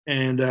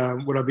 And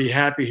would I be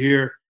happy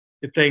here?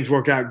 If things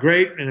work out,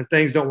 great. And if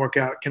things don't work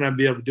out, can I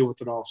be able to deal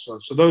with it also?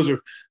 So those are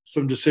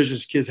some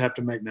decisions kids have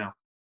to make now.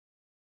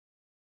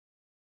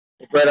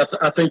 Brett,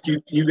 I think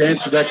you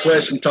answered that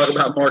question. Talk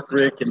about Mark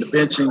Richt and the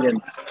benching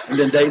and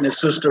then dating his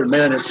sister and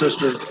marrying his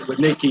sister with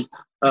Nikki.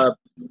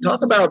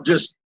 Talk about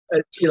just,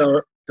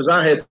 because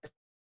I had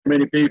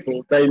many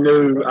people, they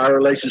knew our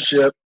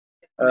relationship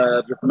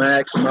with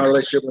Max and my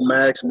relationship with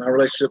Max and my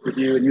relationship with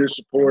you and your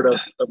support of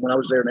when I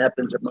was there in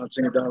Athens at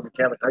Monsignor Donovan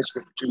Catholic High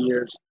School for 2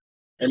 years.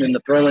 And then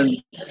the throwing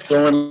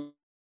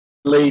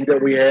league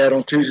that we had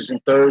on Tuesdays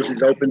and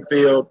Thursdays, open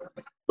field.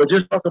 But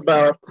just talk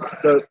about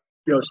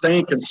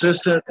staying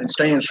consistent and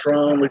staying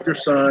strong with your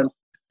son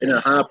in a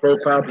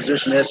high-profile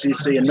position in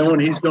SEC and knowing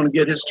he's going to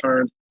get his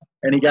turn.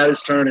 And he got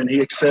his turn, and he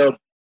excelled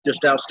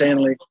just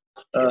outstandingly,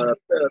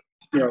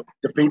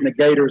 defeating the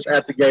Gators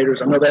at the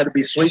Gators. I know that had to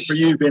be sweet for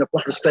you, being a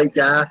Florida State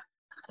guy,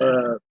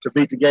 to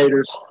beat the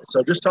Gators.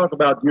 So just talk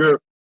about your,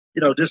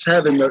 just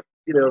having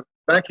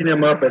backing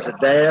him up as a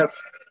dad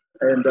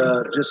and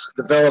just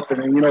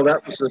developing. And,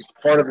 that was a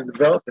part of the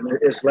development.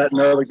 It's letting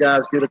the other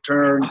guys get a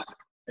turn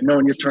and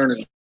knowing your turn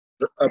is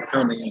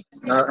upcoming.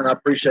 And I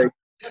appreciate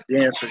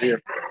the answer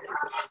here.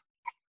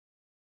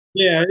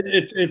 Yeah,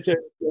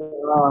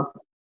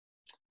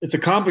 it's a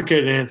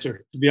complicated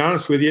answer, to be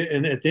honest with you.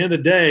 And at the end of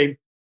the day,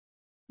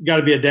 you got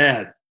to be a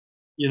dad.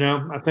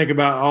 I think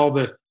about I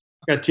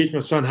got to teach my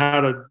son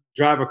how to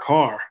drive a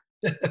car.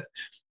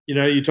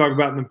 You talk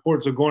about the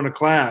importance of going to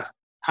class,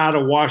 how to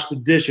wash the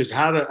dishes,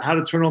 how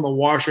to turn on the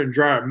washer and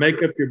dryer,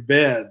 make up your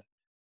bed.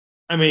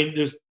 I mean,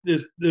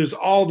 there's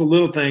all the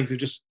little things of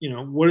just,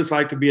 what it's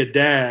like to be a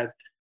dad.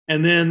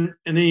 And then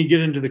you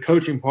get into the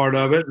coaching part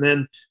of it. And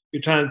then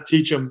you're trying to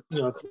teach them,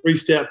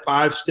 3-step,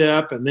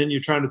 5-step. And then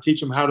you're trying to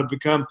teach them how to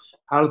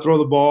throw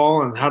the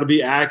ball and how to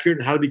be accurate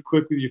and how to be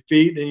quick with your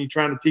feet. Then you're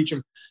trying to teach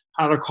them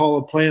how to call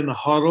a play in the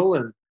huddle.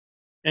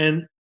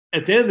 And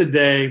at the end of the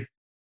day,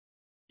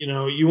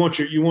 you want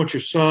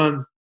your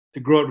son to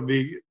grow up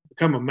to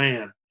become a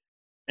man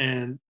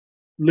and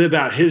live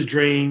out his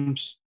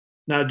dreams,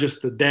 not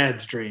just the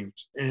dad's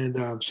dreams.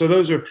 And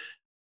so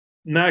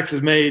Max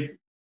has made,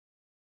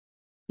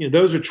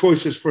 those are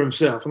choices for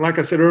himself. And like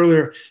I said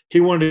earlier,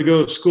 he wanted to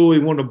go to school. He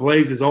wanted to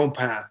blaze his own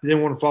path. He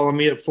didn't want to follow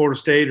me at Florida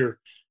State or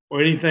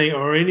anything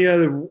or any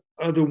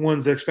other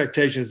one's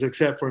expectations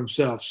except for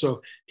himself.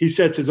 So he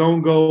sets his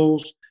own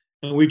goals,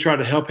 and we try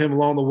to help him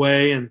along the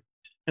way. And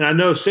I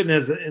know sitting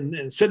in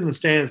the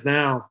stands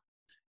now,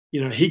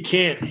 he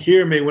can't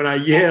hear me when I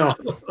yell,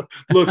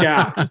 "Look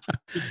out!" I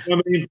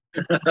mean,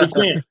 he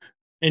can't.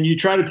 And you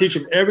try to teach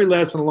him every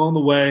lesson along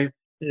the way,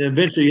 and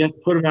eventually you have to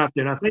put him out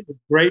there. And I think the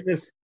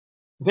greatness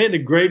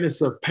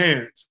of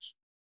parents,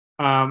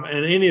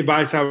 and any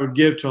advice I would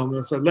give to them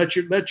is let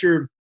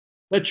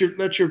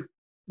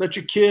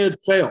your kid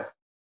fail.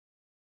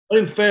 Let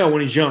him fail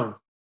when he's young.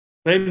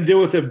 Let him deal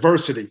with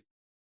adversity. I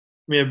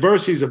mean,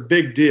 adversity is a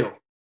big deal,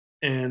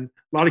 and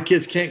a lot of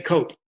kids can't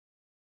cope.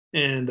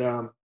 And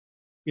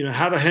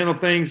how to handle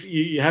things.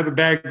 You have a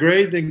bad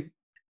grade, then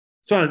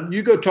son,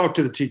 you go talk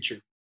to the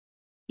teacher.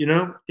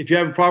 If you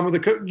have a problem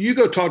with the coach, you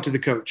go talk to the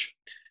coach,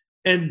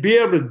 and be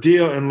able to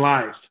deal in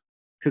life.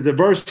 Because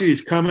adversity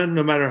is coming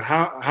no matter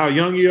how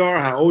young you are,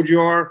 how old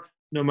you are,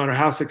 no matter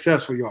how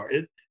successful you are.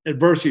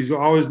 Adversity is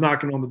always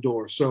knocking on the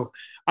door. So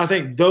I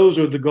think those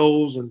are the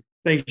goals and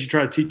things you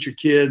try to teach your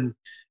kid.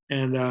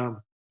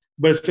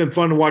 But it's been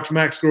fun to watch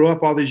Max grow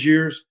up all these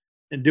years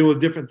and deal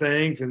with different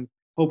things. And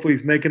hopefully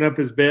he's making up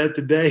his bed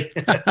today.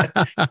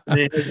 And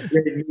he has a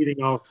great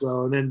meeting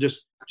also. And then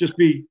just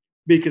be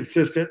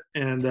consistent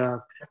and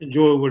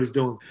enjoy what he's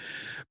doing.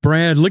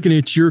 Brad, looking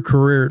at your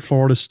career at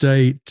Florida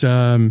State,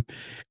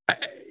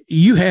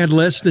 you had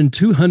less than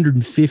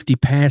 250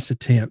 pass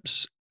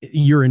attempts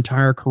your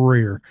entire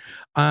career.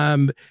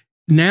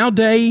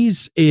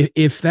 Nowadays,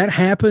 if that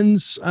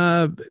happens,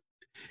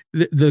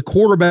 the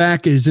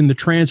quarterback is in the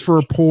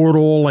transfer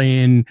portal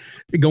and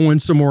going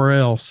somewhere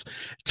else.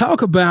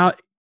 Talk about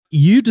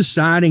you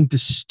deciding to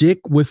stick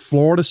with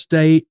Florida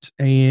State,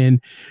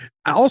 and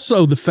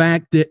also the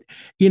fact that,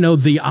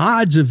 the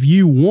odds of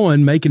you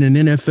making an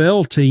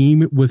NFL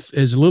team with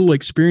as little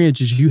experience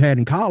as you had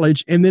in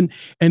college, and then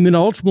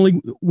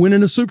ultimately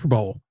winning a Super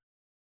Bowl.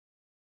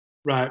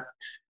 Right.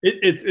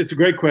 It's a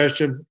great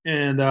question.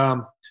 And I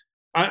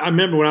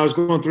remember when I was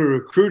going through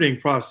the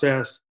recruiting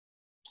process,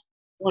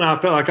 when I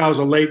felt like I was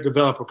a late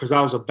developer because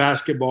I was a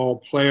basketball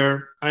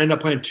player. I ended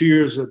up playing 2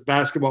 years of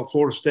basketball at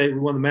Florida State. We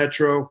won the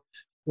Metro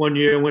 1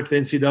 year, went to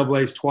the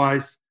NCAAs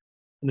twice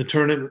in the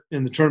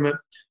tournament.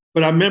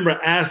 But I remember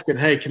asking,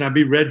 hey, can I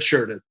be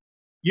redshirted?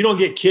 You don't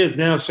get kids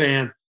now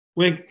saying,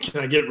 when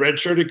can I get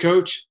redshirted,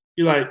 coach?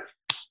 You're like,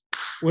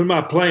 when am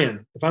I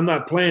playing? If I'm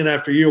not playing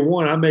after year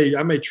one, I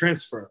may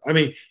transfer. I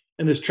mean,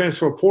 and this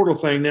transfer portal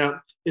thing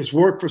now, it's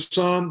worked for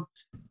some,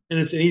 and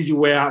it's an easy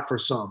way out for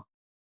some.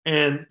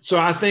 And so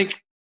I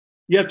think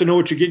you have to know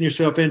what you're getting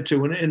yourself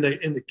into. And in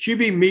the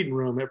QB meeting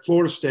room at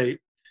Florida State,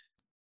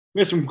 we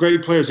had some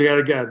great players. We got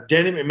a guy,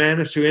 Danny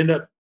McManus, who ended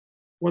up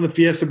won the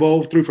Fiesta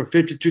Bowl, threw for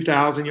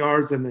 52,000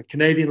 yards in the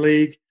Canadian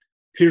League.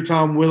 Peter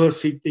Tom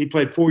Willis, he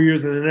played 4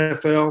 years in the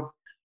NFL.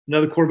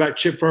 Another quarterback,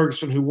 Chip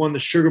Ferguson, who won the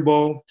Sugar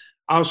Bowl.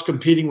 I was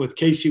competing with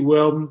Casey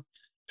Weldon,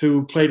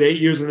 who played 8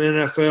 years in the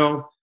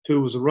NFL.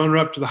 who was a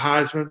runner-up to the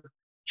Heisman.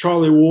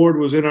 Charlie Ward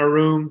was in our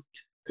room,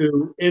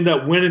 who ended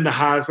up winning the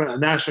Heisman, a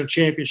national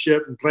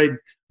championship, and played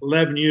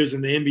 11 years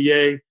in the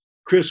NBA.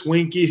 Chris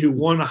Winkie, who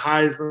won a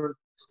Heisman,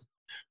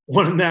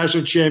 won a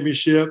national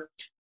championship.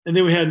 And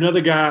then we had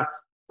another guy,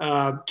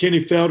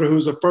 Kenny Felder, who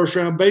was a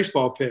first-round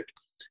baseball pick.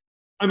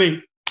 I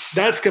mean,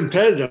 that's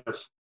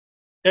competitive.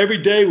 Every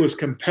day was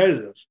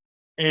competitive.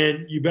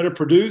 And you better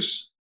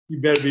produce. You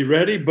better be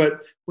ready.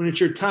 But when it's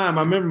your time,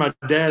 I remember my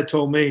dad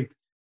told me,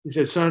 he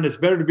said, son, it's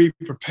better to be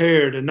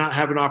prepared and not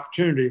have an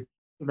opportunity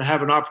than to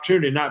have an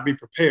opportunity and not be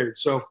prepared.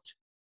 So,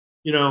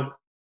 you know,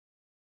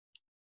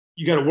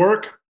 you got to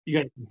work, you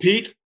got to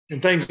compete,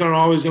 and things aren't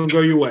always going to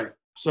go your way.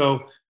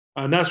 So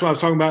and that's why I was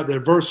talking about the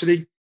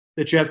adversity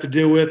that you have to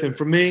deal with. And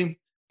for me,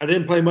 I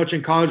didn't play much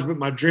in college, but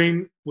my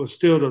dream was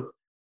still to,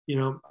 you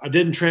know, I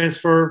didn't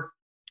transfer.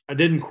 I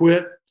didn't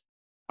quit.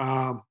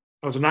 I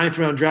was a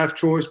 9th-round draft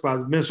choice by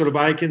the Minnesota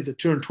Vikings at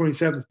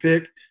 227th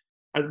pick.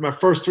 My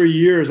first 3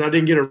 years, I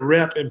didn't get a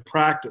rep in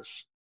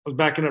practice. I was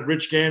backing up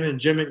Rich Gannon and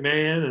Jim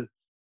McMahon, and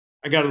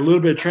I got a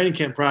little bit of training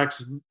camp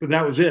practice, but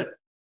that was it.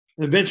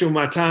 And eventually, when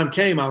my time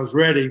came, I was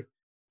ready,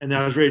 and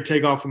I was ready to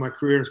take off in my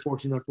career. And was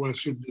fortunate enough to win a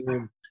Super Bowl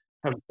and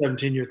have a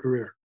 17-year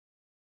career.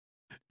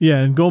 Yeah,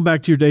 and going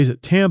back to your days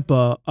at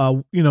Tampa,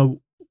 you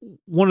know,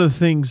 one of the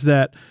things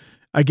that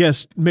I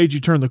guess made you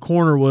turn the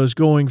corner was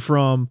going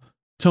from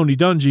Tony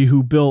Dungy,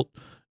 who built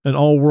an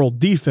all-world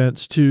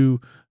defense,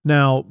 to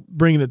now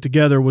bringing it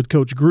together with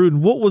Coach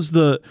Gruden. What was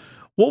the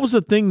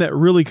thing that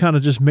really kind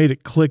of just made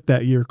it click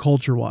that year,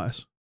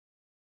 culture-wise?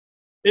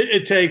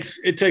 It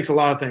takes a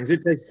lot of things.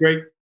 It takes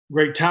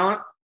great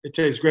talent. It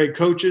takes great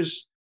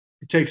coaches.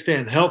 It takes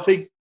staying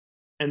healthy,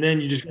 and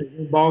then you just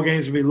win ball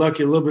games and be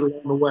lucky a little bit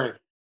along the way.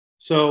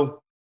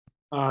 So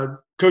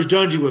Coach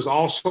Dungy was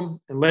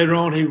awesome, and later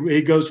on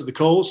he goes to the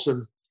Colts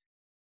and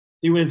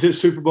he wins his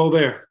Super Bowl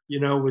there. You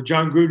know, with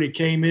John Gruden, he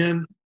came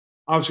in.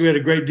 Obviously, we had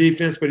a great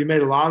defense, but he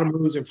made a lot of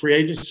moves in free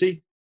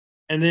agency.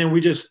 And then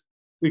we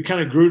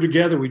kind of grew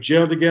together. We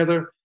gelled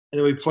together, and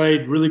then we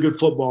played really good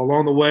football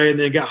along the way, and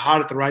then got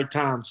hot at the right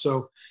time.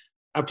 So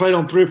I played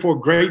on 3 or 4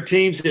 great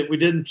teams that we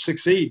didn't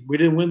succeed. We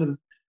didn't win them.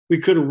 We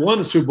could have won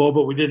the Super Bowl,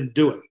 but we didn't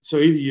do it.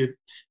 So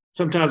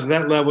sometimes at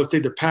that level, it's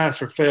either pass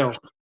or fail, as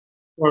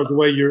far as the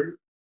way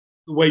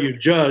you're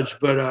judged,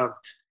 but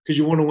because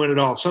you want to win it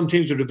all. Some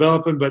teams are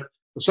developing, but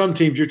for some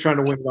teams you're trying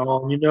to win it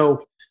all.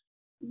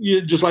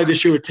 And just like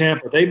this year with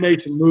Tampa, they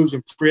made some moves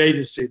in free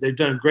agency. They've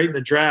done great in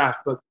the draft,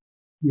 but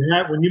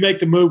when you make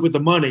the move with the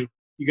money,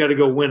 you got to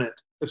go win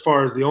it. As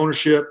far as the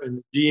ownership and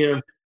the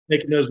GM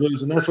making those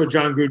moves, and that's what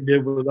John Gruden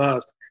did with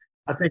us.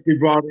 I think we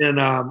brought in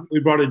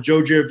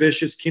Joe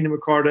Jurevicius, Keenan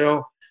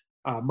McCardell,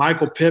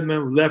 Michael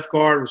Pittman. Left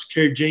guard was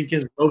Kerry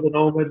Jenkins, Rovan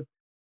Oman.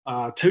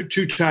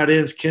 Two tight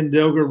ends, Ken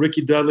Dilger,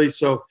 Ricky Dudley.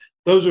 So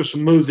those are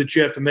some moves that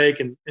you have to make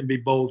and be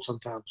bold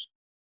sometimes.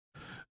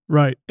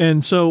 Right.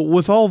 And so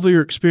with all of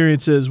your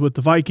experiences with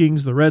the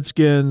Vikings, the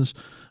Redskins,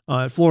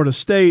 at Florida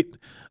State,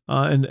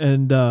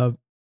 and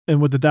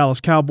with the Dallas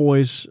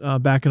Cowboys,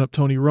 backing up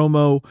Tony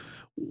Romo,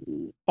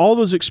 all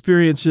those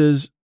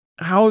experiences,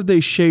 how have they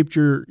shaped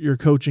your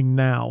coaching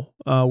now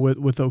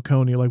with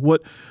Oconee? Like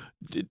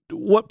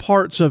what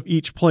parts of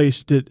each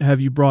place have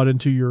you brought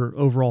into your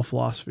overall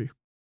philosophy?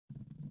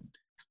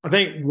 I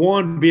think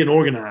one, being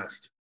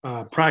organized,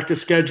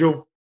 practice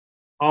schedule,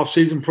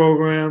 off-season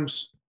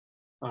programs,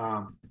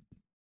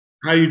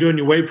 how you doing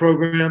your weight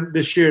program.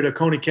 This year at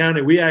Oconee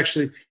County,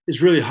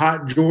 it's really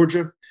hot in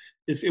Georgia.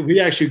 We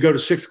actually go to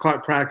 6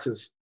 o'clock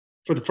practice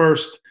for the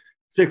first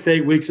 6 to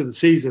 8 weeks of the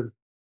season.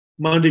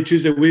 Monday,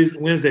 Tuesday,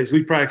 Wednesdays,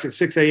 we practice at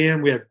 6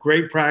 a.m. We have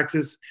great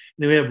practice,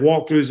 and then we have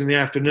walkthroughs in the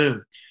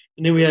afternoon.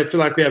 And then we feel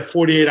like we have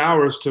 48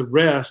 hours to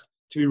rest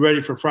to be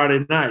ready for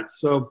Friday night.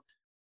 So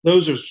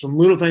those are some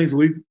little things that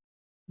we've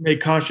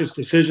made conscious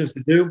decisions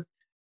to do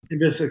and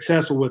been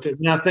successful with it.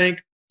 And I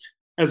think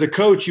as a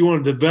coach, you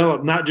want to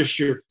develop not just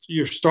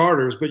your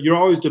starters, but you're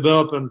always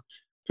developing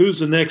who's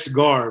the next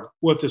guard.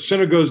 Well, if the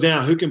center goes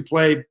down, who can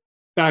play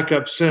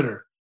backup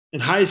center? In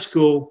high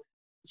school,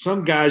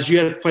 some guys, you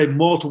have to play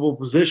multiple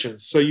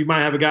positions. So you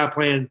might have a guy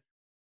playing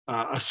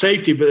a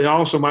safety, but they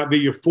also might be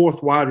your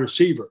 4th wide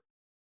receiver.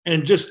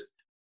 And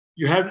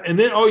you got a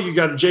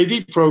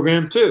JV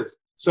program too.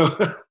 So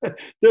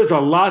there's a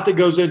lot that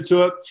goes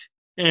into it.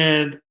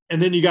 And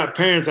then you got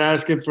parents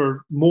asking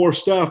for more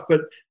stuff,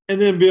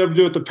 and then be able to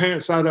do it the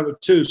parent side of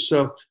it too.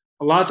 So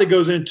a lot that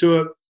goes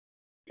into it.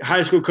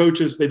 High school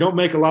coaches, they don't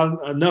make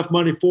enough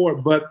money for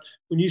it. But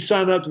when you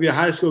sign up to be a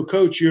high school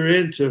coach, you're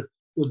into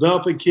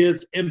developing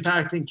kids,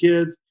 impacting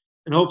kids,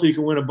 and hopefully you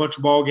can win a bunch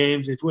of ball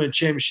games. If you win a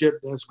championship,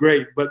 that's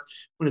great. But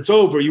when it's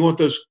over, you want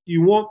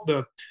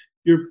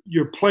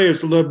your players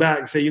to look back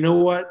and say, you know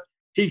what?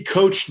 He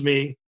coached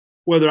me,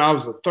 whether I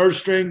was the 3rd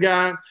string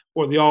guy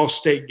or the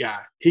all-state guy.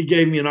 He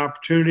gave me an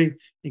opportunity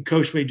and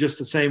coached me just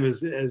the same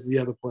as the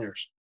other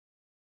players.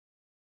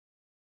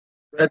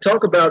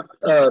 Talking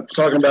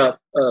about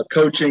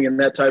coaching and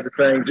that type of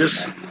thing.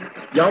 Just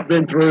y'all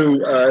been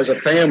through as a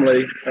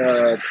family,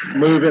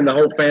 moving the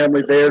whole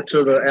family there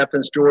to the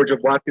Athens, Georgia,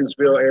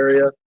 Watkinsville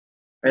area.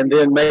 and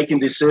then making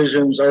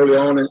decisions early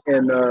on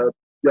in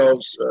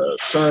y'all's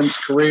sons'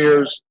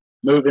 careers,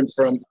 moving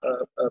from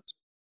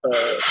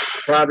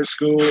private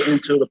school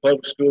into the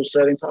public school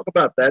setting. Talk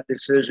about that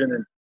decision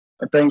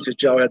and things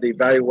that y'all had to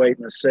evaluate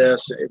and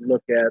assess and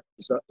look at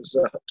as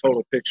a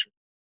total picture.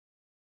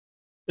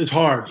 It's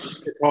hard.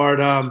 It's hard.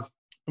 I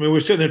mean, we're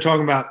sitting there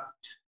talking about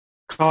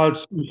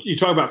college. You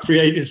talk about free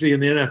agency in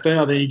the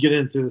NFL, then you get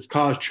into this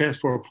college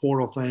transfer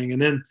portal thing.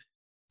 And then,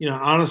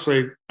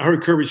 honestly, I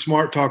heard Kirby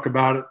Smart talk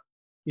about it.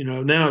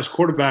 Now as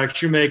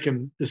quarterbacks, you're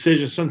making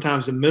decisions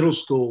sometimes in middle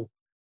school.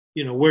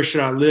 Where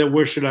should I live?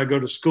 Where should I go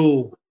to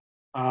school?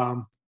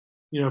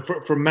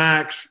 For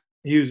Max,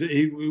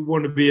 he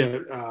wanted to be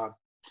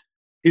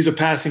he's a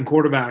passing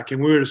quarterback,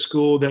 and we were at a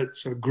school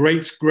that's a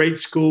great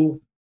school,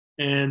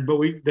 but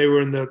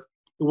it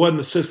wasn't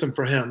the system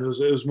for him. It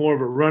was more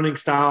of a running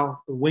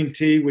style, the wing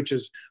T, which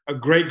is a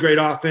great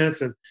offense.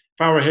 And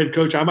if I were a head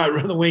coach, I might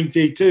run the wing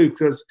T too,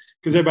 because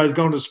everybody's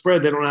going to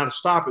spread. They don't know how to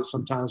stop it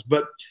sometimes.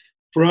 But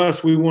for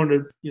us, we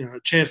wanted a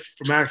chance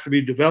for Max to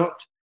be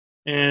developed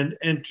and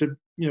to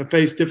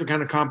face different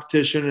kind of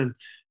competition. And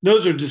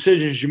those are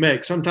decisions you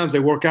make. Sometimes they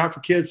work out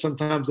for kids,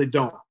 sometimes they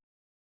don't.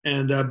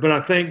 And but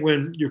I think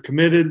when you're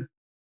committed,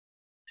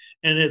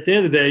 and at the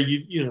end of the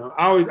day,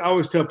 I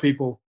always tell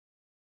people,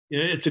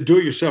 it's a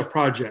do-it-yourself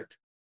project.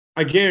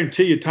 I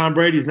guarantee you, Tom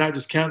Brady's not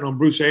just counting on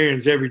Bruce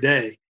Arians every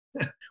day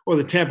or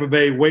the Tampa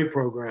Bay weight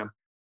program.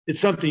 It's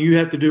something you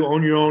have to do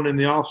on your own in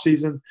the off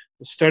season,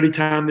 the study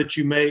time that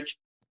you make.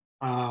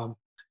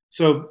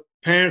 So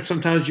parents,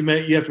 sometimes you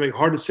have to make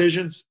hard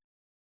decisions.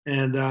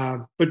 And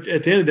but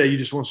at the end of the day, you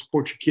just want to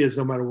support your kids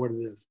no matter what it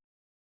is.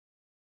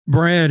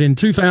 Brad, in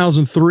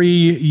 2003,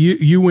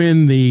 you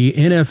win the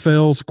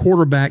NFL's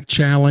quarterback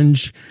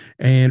challenge,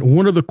 and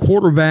one of the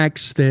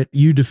quarterbacks that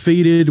you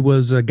defeated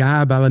was a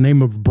guy by the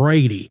name of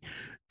Brady,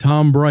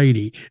 Tom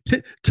Brady.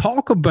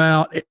 Talk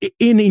about,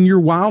 in your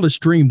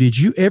wildest dream, did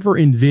you ever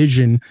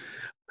envision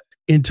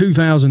in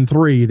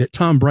 2003 that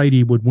Tom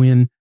Brady would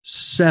win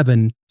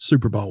 7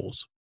 Super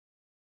Bowls?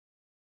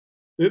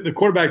 The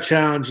quarterback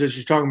challenge, as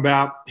you're talking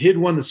about, he had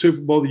won the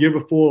Super Bowl the year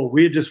before.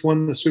 We had just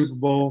won the Super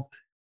Bowl,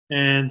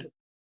 and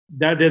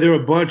that day there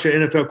were a bunch of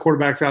NFL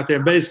quarterbacks out there.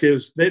 And basically,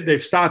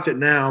 they've stopped it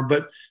now,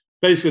 but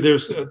basically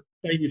there's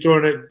you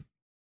throwing at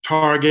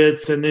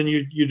targets, and then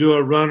you do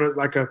a run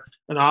like an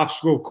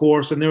obstacle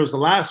course. And there was the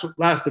last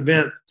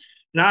event,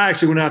 and I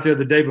actually went out there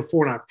the day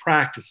before and I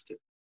practiced it.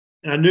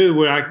 And I knew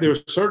there were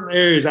certain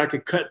areas I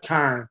could cut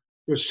time.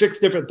 There were 6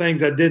 different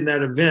things I did in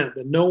that event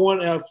that no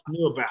one else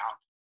knew about.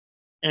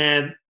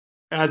 And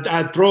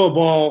I'd throw a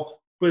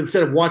ball, but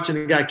instead of watching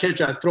the guy catch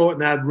it, I'd throw it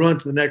and I'd run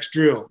to the next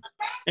drill.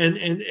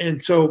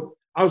 And so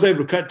I was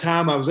able to cut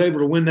time. I was able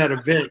to win that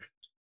event.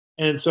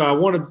 And so I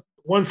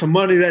won some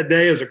money that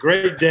day. It was a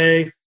great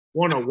day.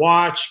 Won a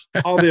watch,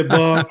 all the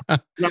above. I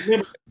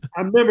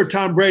remember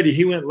Tom Brady,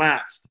 he went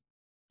last.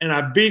 And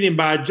I beat him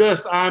by it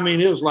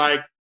was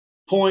like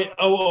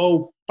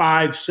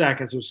 0.005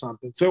 seconds or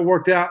something. So it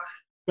worked out.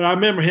 But I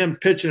remember him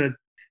pitching it.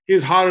 He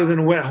was hotter than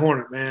a wet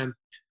hornet, man.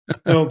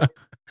 So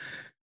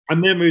I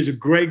remember he was a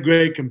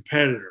great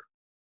competitor.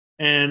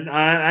 And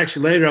I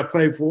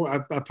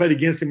played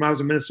against him. I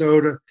was in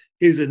Minnesota.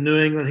 He was in New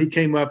England. He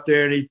came up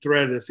there and he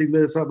threaded us. He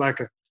lit us up like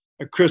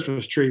a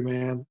Christmas tree,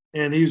 man.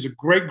 And he was a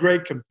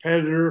great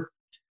competitor,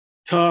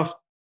 tough.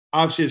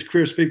 Obviously, his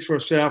career speaks for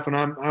itself, and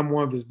I'm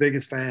one of his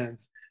biggest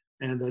fans.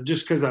 And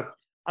just because I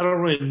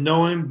don't really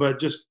know him, but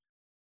just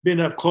being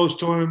up close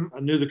to him, I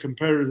knew the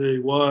competitor that he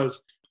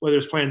was, whether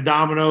it's playing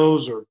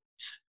dominoes or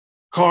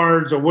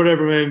cards or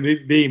whatever it may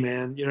be,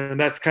 man. And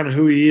that's kind of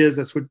who he is.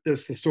 That's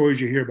the stories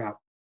you hear about.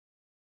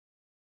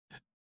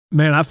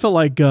 Man, I feel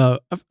like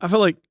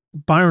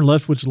Byron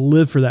Leftwich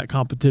lived for that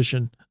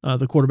competition,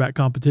 the quarterback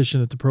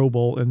competition at the Pro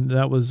Bowl, and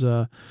that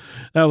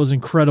was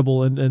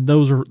incredible. And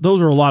those are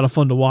a lot of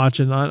fun to watch,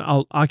 and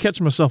I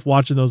catch myself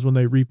watching those when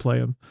they replay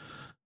them.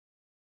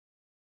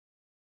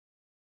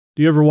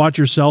 Do you ever watch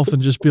yourself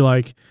and just be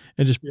like,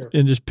 and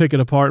just pick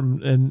it apart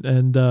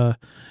and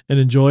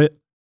enjoy it?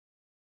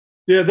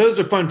 Yeah, those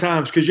are fun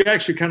times because you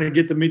actually kind of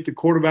get to meet the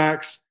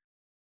quarterbacks.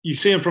 You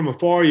see them from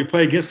afar, you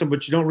play against them,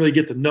 but you don't really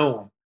get to know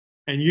them.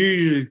 And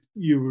we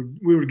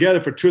were together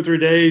for 2 or 3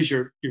 days.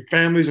 Your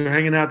families are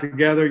hanging out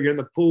together. You're in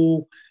the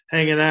pool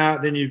hanging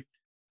out. Then you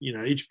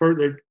just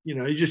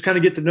kind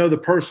of get to know the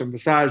person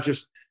besides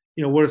just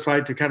what it's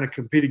like to kind of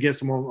compete against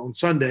them on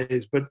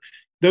Sundays. But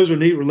those are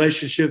neat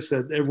relationships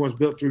that everyone's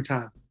built through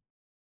time.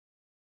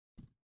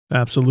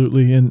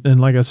 Absolutely, and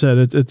like I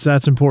said,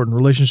 that's important.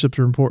 Relationships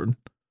are important.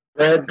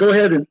 Brad, go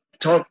ahead and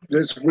talk.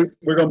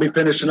 We're going to be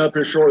finishing up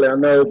here shortly, I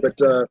know, but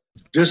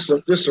just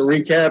a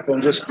recap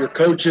on just your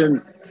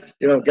coaching.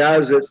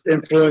 Guys that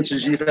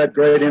influences, you've had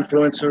great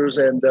influencers,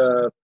 and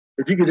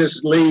if you could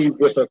just leave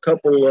with a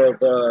couple of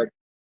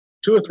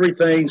 2 or 3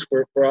 things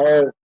for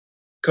all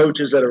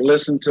coaches that are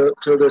listening to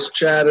this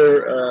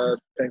chatter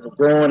and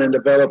growing and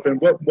developing,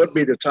 what would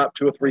be the top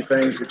 2 or 3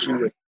 things that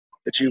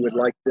you would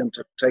like them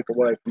to take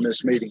away from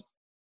this meeting?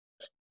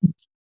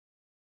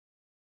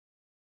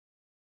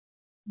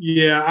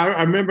 Yeah,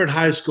 I remember in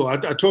high school, I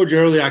told you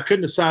earlier, I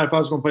couldn't decide if I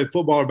was going to play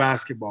football or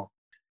basketball.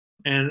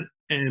 And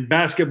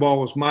basketball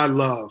was my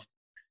love.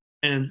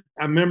 And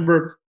I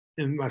remember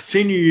in my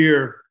senior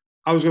year,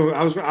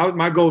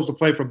 my goal was to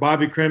play for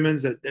Bobby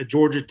Crimmins at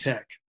Georgia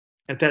Tech.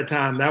 At that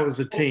time, that was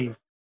the team.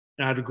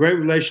 And I had a great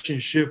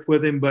relationship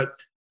with him. But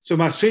so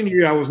my senior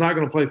year, I was not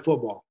going to play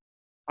football.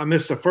 I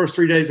missed the first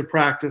 3 days of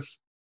practice.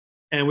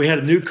 And we had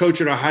a new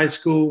coach at our high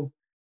school.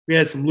 We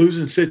had some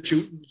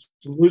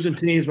losing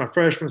teams my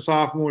freshman,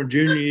 sophomore, and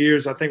junior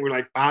years. I think we were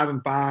like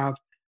 5-5.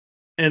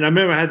 And I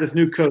remember I had this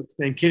new coach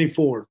named Kenny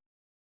Ford.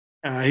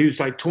 He was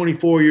like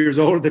 24 years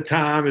old at the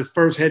time, his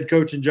first head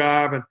coaching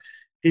job. And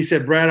he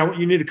said, Brad,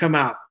 you need to come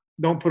out.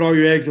 Don't put all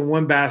your eggs in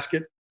one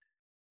basket.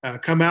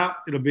 Come out.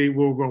 We're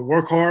going to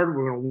work hard.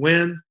 We're going to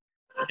win.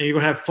 And you're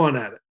going to have fun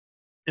at it.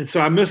 And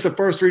so I missed the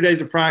first 3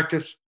 days of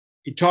practice.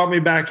 He taught me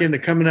back into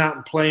coming out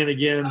and playing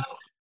again.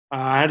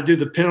 I had to do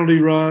the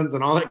penalty runs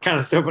and all that kind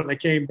of stuff when I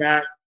came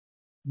back.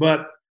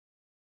 But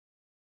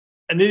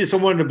I needed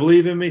someone to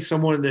believe in me,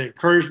 someone to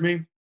encourage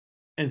me,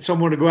 and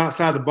someone to go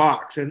outside the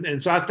box.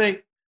 And so I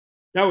think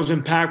that was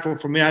impactful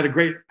for me. I had a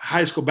great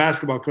high school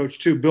basketball coach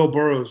too, Bill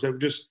Burrows.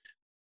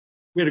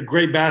 We had a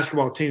great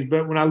basketball team.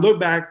 But when I look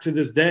back to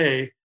this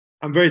day,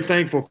 I'm very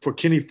thankful for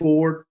Kenny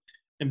Ford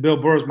and Bill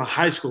Burrows, my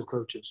high school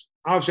coaches.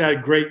 Obviously, I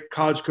had great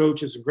college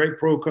coaches and great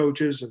pro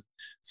coaches, and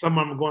some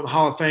of them are going to the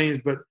Hall of Fames.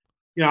 But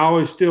I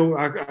always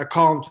I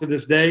call them to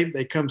this day.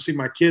 They come see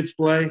my kids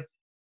play,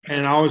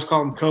 and I always call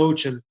them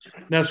coach. And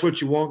that's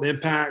what you want, the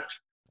impact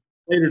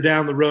later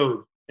down the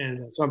road.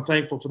 And so I'm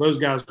thankful for those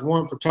guys,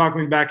 one, for talking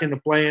me back into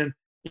playing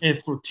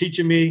and for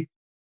teaching me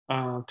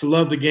to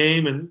love the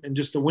game and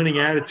just the winning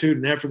attitude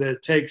and effort that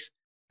it takes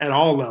at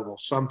all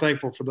levels. So I'm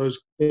thankful for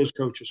those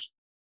coaches.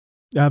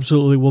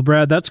 Absolutely. Well,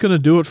 Brad, that's going to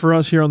do it for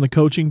us here on the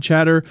Coaching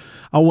Chatter.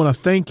 I want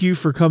to thank you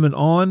for coming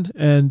on,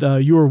 and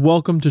you are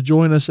welcome to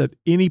join us at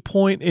any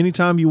point,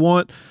 anytime you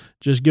want.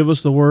 Just give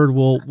us the word.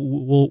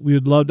 We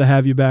would love to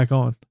have you back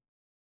on.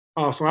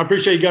 Awesome. I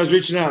appreciate you guys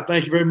reaching out.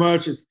 Thank you very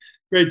much. It's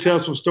great to tell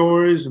some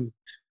stories, and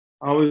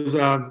always,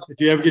 if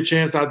you ever get a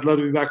chance, I'd love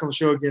to be back on the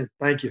show again.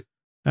 Thank you.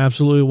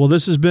 Absolutely. Well,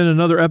 this has been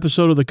another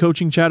episode of the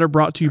Coaching Chatter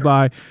brought to you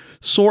by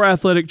SOAR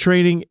Athletic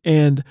Training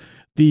and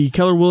the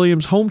Keller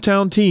Williams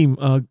hometown team.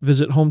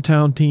 Visit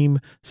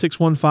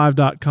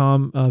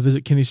hometownteam615.com.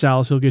 Visit Kenny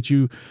Salas. He'll get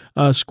you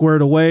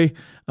squared away.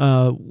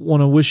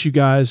 Want to wish you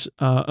guys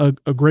a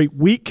great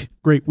week,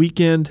 great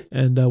weekend,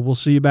 and we'll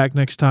see you back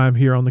next time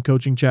here on the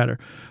Coaching Chatter.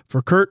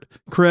 For Kurt,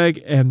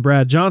 Craig, and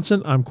Brad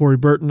Johnson, I'm Corey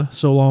Burton.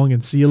 So long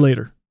and see you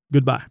later.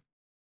 Goodbye.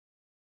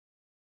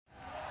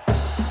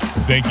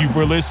 Thank you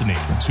for listening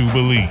to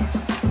Believe.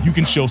 You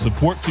can show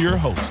support to your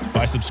host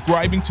by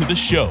subscribing to the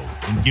show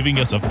and giving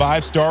us a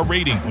 5-star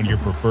rating on your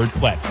preferred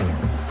platform.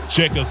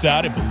 Check us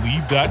out at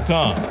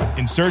Believe.com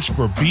and search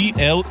for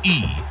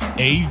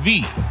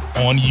BLEAV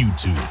on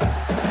YouTube.